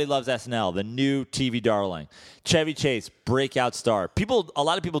 Everybody loves SNL, the new TV darling. Chevy Chase, breakout star. A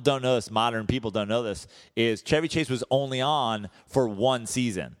lot of people don't know this, modern people don't know this, is Chevy Chase was only on for one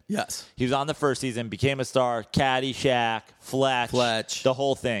season. Yes. He was on the first season, became a star, Caddyshack, Fletch, the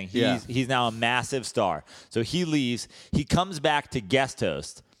whole thing. He's now a massive star. So he leaves. He comes back to guest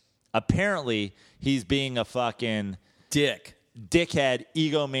host. Apparently, he's being a fucking dickhead,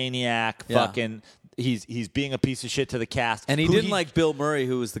 egomaniac, fucking... He's being a piece of shit to the cast. And he didn't like Bill Murray,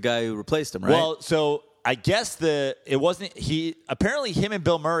 who was the guy who replaced him, right? Well, so I guess apparently him and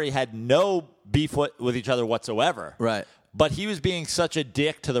Bill Murray had no beef with each other whatsoever. Right. But he was being such a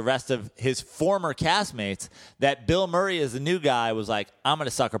dick to the rest of his former castmates that Bill Murray, as the new guy, was like, I'm going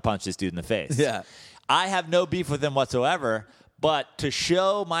to sucker punch this dude in the face. Yeah. I have no beef with him whatsoever, but to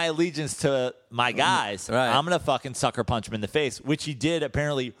show my allegiance to my guys, I'm going to fucking sucker punch him in the face, which he did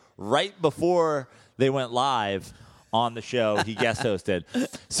apparently right before they went live on the show he guest hosted.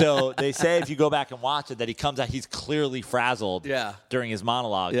 So they say if you go back and watch it that he comes out, he's clearly frazzled during his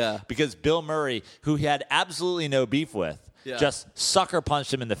monologue. Yeah. Because Bill Murray, who he had absolutely no beef with, just sucker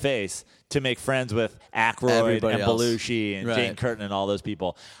punched him in the face to make friends with Aykroyd and Belushi and Jane Curtin and all those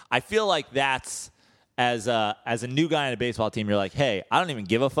people. I feel like that's, as a new guy on a baseball team, you're like, hey, I don't even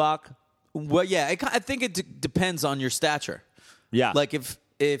give a fuck. Well, yeah, I think it depends on your stature. Yeah. Like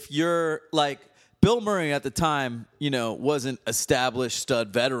if you're like, Bill Murray at the time, wasn't established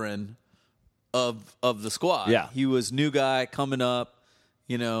stud veteran of the squad. Yeah. He was new guy coming up,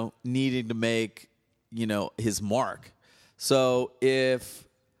 needing to make, his mark. So if,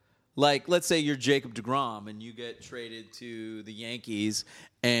 like, let's say you're Jacob deGrom and you get traded to the Yankees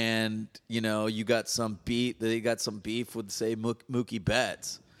and, you got some beef with, say, Mookie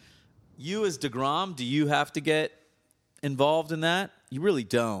Betts. You as deGrom, do you have to get involved in that? You really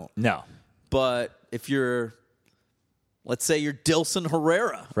don't. No. But if you're let's say you're Dilson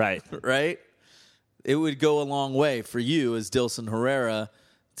Herrera. Right. Right? It would go a long way for you as Dilson Herrera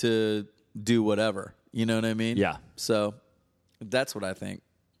to do whatever. You know what I mean? Yeah. So that's what I think.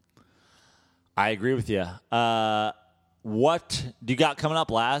 I agree with you. What do you got coming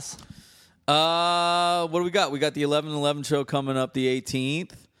up, Laz? What do we got? We got the 11/11 show coming up the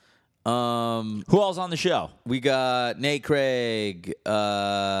 18th. Who else on the show? We got Nate Craig,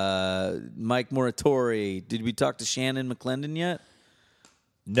 Mike Moratori. Did we talk to Shannon McClendon yet?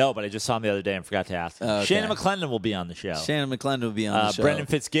 No, but I just saw him the other day and forgot to ask him. Okay. Shannon McClendon will be on the show. Shannon McClendon will be on the show. Brendan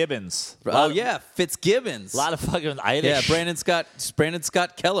Fitzgibbons. Fitzgibbons. A lot of fucking Irish. Yeah, Brandon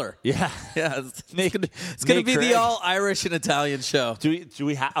Scott Keller. Yeah. Yeah, it's gonna be the all Irish and Italian show.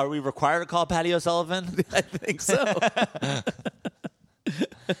 Are we required to call Patty O'Sullivan? I think so.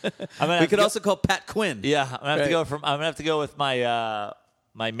 We could also call Pat Quinn. Yeah, I'm gonna have to go with my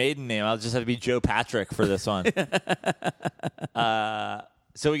my maiden name. I'll just have to be Joe Patrick for this one.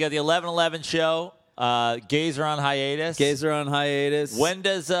 So we got the 11/11 show. Gays are on hiatus. When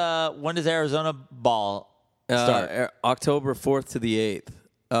does Arizona ball start? October 4th to the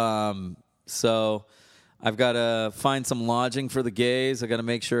 8th. So I've got to find some lodging for the Gays. I got to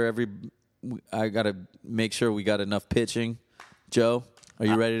make sure we got enough pitching. Joe, are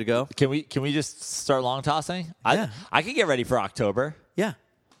you ready to go? Can we just start long tossing? Yeah. I can get ready for October. Yeah.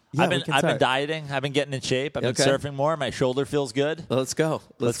 I've been dieting. I've been getting in shape. I've been surfing more. My shoulder feels good. Let's go.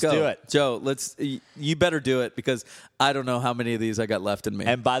 Let's do it. Joe, you better do it because I don't know how many of these I got left in me.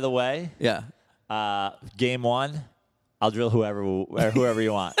 And by the way, game 1, I'll drill whoever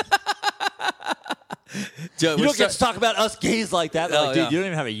you want. Joe, you don't get to talk about us gays like that. Dude, you don't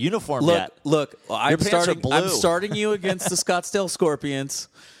even have a uniform yet. Look, I'm blue. starting you against the Scottsdale Scorpions.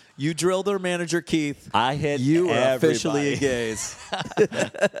 You drill their manager, Keith. I hit you everybody. are officially a gays.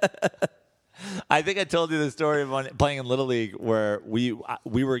 I think I told you the story of playing in Little League where we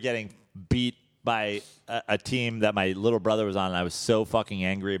were getting beat by a team that my little brother was on, and I was so fucking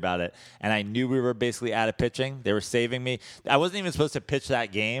angry about it. And I knew we were basically out of pitching. They were saving me. I wasn't even supposed to pitch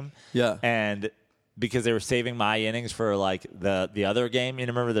that game. Yeah. And because they were saving my innings for like the other game. You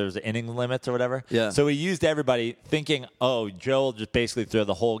remember there was inning limits or whatever? Yeah. So we used everybody thinking, oh, Joe will just basically throw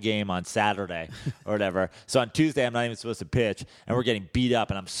the whole game on Saturday or whatever. So on Tuesday, I'm not even supposed to pitch, and we're getting beat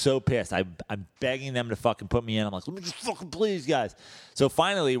up, and I'm so pissed. I'm begging them to fucking put me in. I'm like, let me just fucking please, guys. So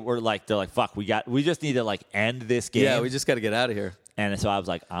finally, they're like, fuck, we just need to like end this game. Yeah, we just got to get out of here. And so I was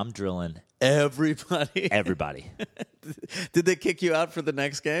like, I'm drilling everybody. Did they kick you out for the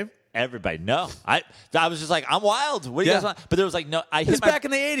next game? Everybody, no. I was just like, I'm wild. What do you guys want? But there was like, no. It was back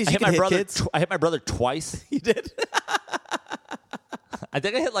in the 80s. I hit my brother. I hit my brother twice. You did? I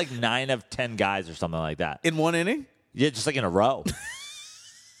think I hit like 9 of 10 guys or something like that. In one inning? Yeah, just like in a row.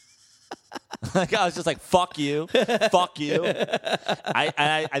 Like I was just like, fuck you. Fuck you.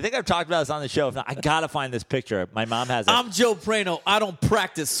 I think I've talked about this on the show. If not, I got to find this picture. My mom has it. I'm Joe Prano. I don't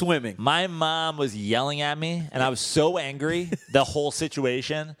practice swimming. My mom was yelling at me, and I was so angry, the whole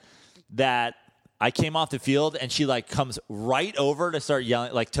situation, that I came off the field, and she like comes right over to start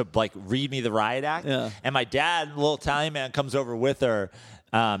yelling, like to like read me the riot act. Yeah. And my dad, little Italian man, comes over with her,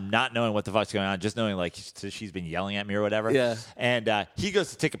 not knowing what the fuck's going on, just knowing like she's been yelling at me or whatever. Yeah. And he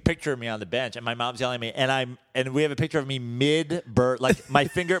goes to take a picture of me on the bench, and my mom's yelling at me, and we have a picture of me mid-bird, like my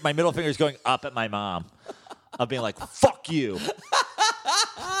middle finger is going up at my mom, of being like, "Fuck you."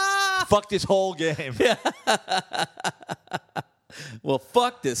 Fuck this whole game. Yeah. Well,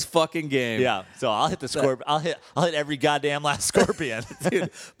 fuck this fucking game. Yeah. So I'll hit the scorpion. I'll hit every goddamn last scorpion. Dude,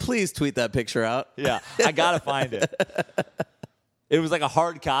 please tweet that picture out. Yeah. I gotta find it. It was like a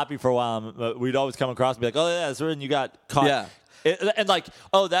hard copy for a while. We'd always come across and be like, "Oh yeah, that's when you got caught." Yeah. And like,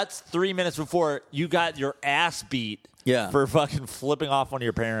 "Oh, that's 3 minutes before you got your ass beat." Yeah. For fucking flipping off one of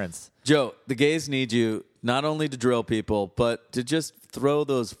your parents. Joe, the gays need you not only to drill people, but to just throw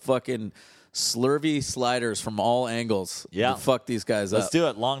those fucking slurvy sliders from all angles. Yeah. To fuck these guys up. Let's do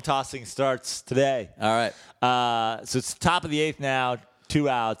it. Long tossing starts today. All right. So it's top of the 8th now. 2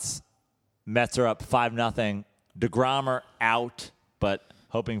 outs. Mets are up 5-0. DeGrom out, but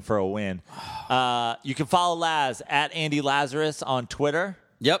hoping for a win. You can follow Laz at Andy Lazarus on Twitter.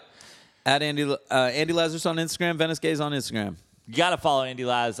 Yep. At Andy Lazarus on Instagram. Venice Gays on Instagram. You got to follow Andy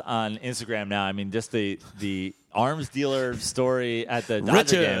Laz on Instagram now. I mean, just the arms dealer story at the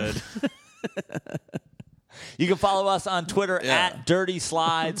Dodger game. You can follow us on Twitter at Dirty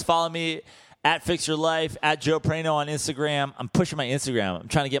Slides. Follow me at Fix Your Life, at Joe Prano on Instagram. I'm pushing my Instagram. I'm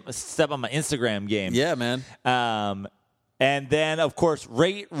trying to step on my Instagram game. Yeah, man. And then, of course,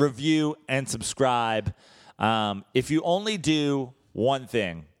 rate, review, and subscribe. If you only do one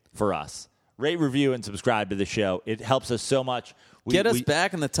thing for us, rate, review, and subscribe to the show. It helps us so much. Get us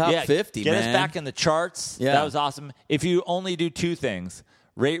back in the top 50, Get man. us back in the charts. Yeah. That was awesome. If you only do 2 things,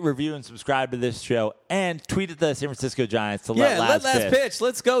 rate, review, and subscribe to this show, and tweet at the San Francisco Giants to let Laz pitch.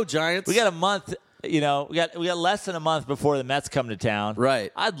 Let's go, Giants. We got a month. We got less than a month before the Mets come to town.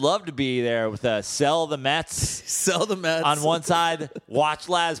 Right. I'd love to be there with a sell the Mets. Sell the Mets on one side, watch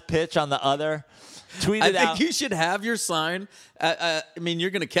Laz pitch on the other. Tweet it out. I think you should have your sign. I mean, you're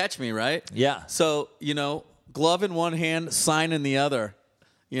going to catch me, right? Yeah. So, glove in one hand, sign in the other.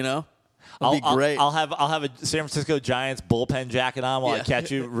 It'll be great. I'll have a San Francisco Giants bullpen jacket on while I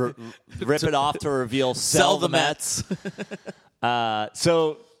catch you. Rip it off to reveal sell the Mets.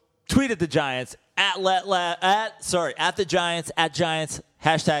 So tweet at the Giants at the Giants at Giants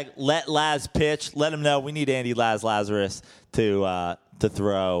hashtag let Laz pitch. Let him know we need Andy Lazarus to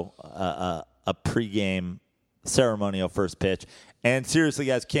throw a pregame ceremonial first pitch. And seriously,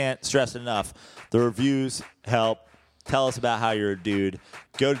 guys, can't stress it enough. The reviews help. Tell us about how you're a dude.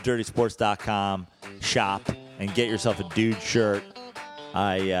 Go to dirtysports.com, shop, and get yourself a dude shirt.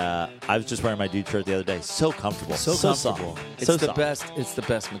 I was just wearing my dude shirt the other day. So comfortable. So comfortable. Soft. It's so the soft. best. It's the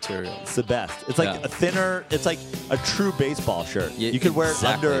best material. It's the best. It's like a thinner. It's like a true baseball shirt. You could wear it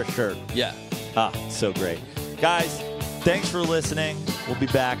under a shirt. Yeah. So great. Guys, thanks for listening. We'll be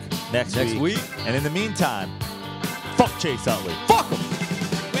back next week. week. And in the meantime, fuck Chase Utley. Fuck him.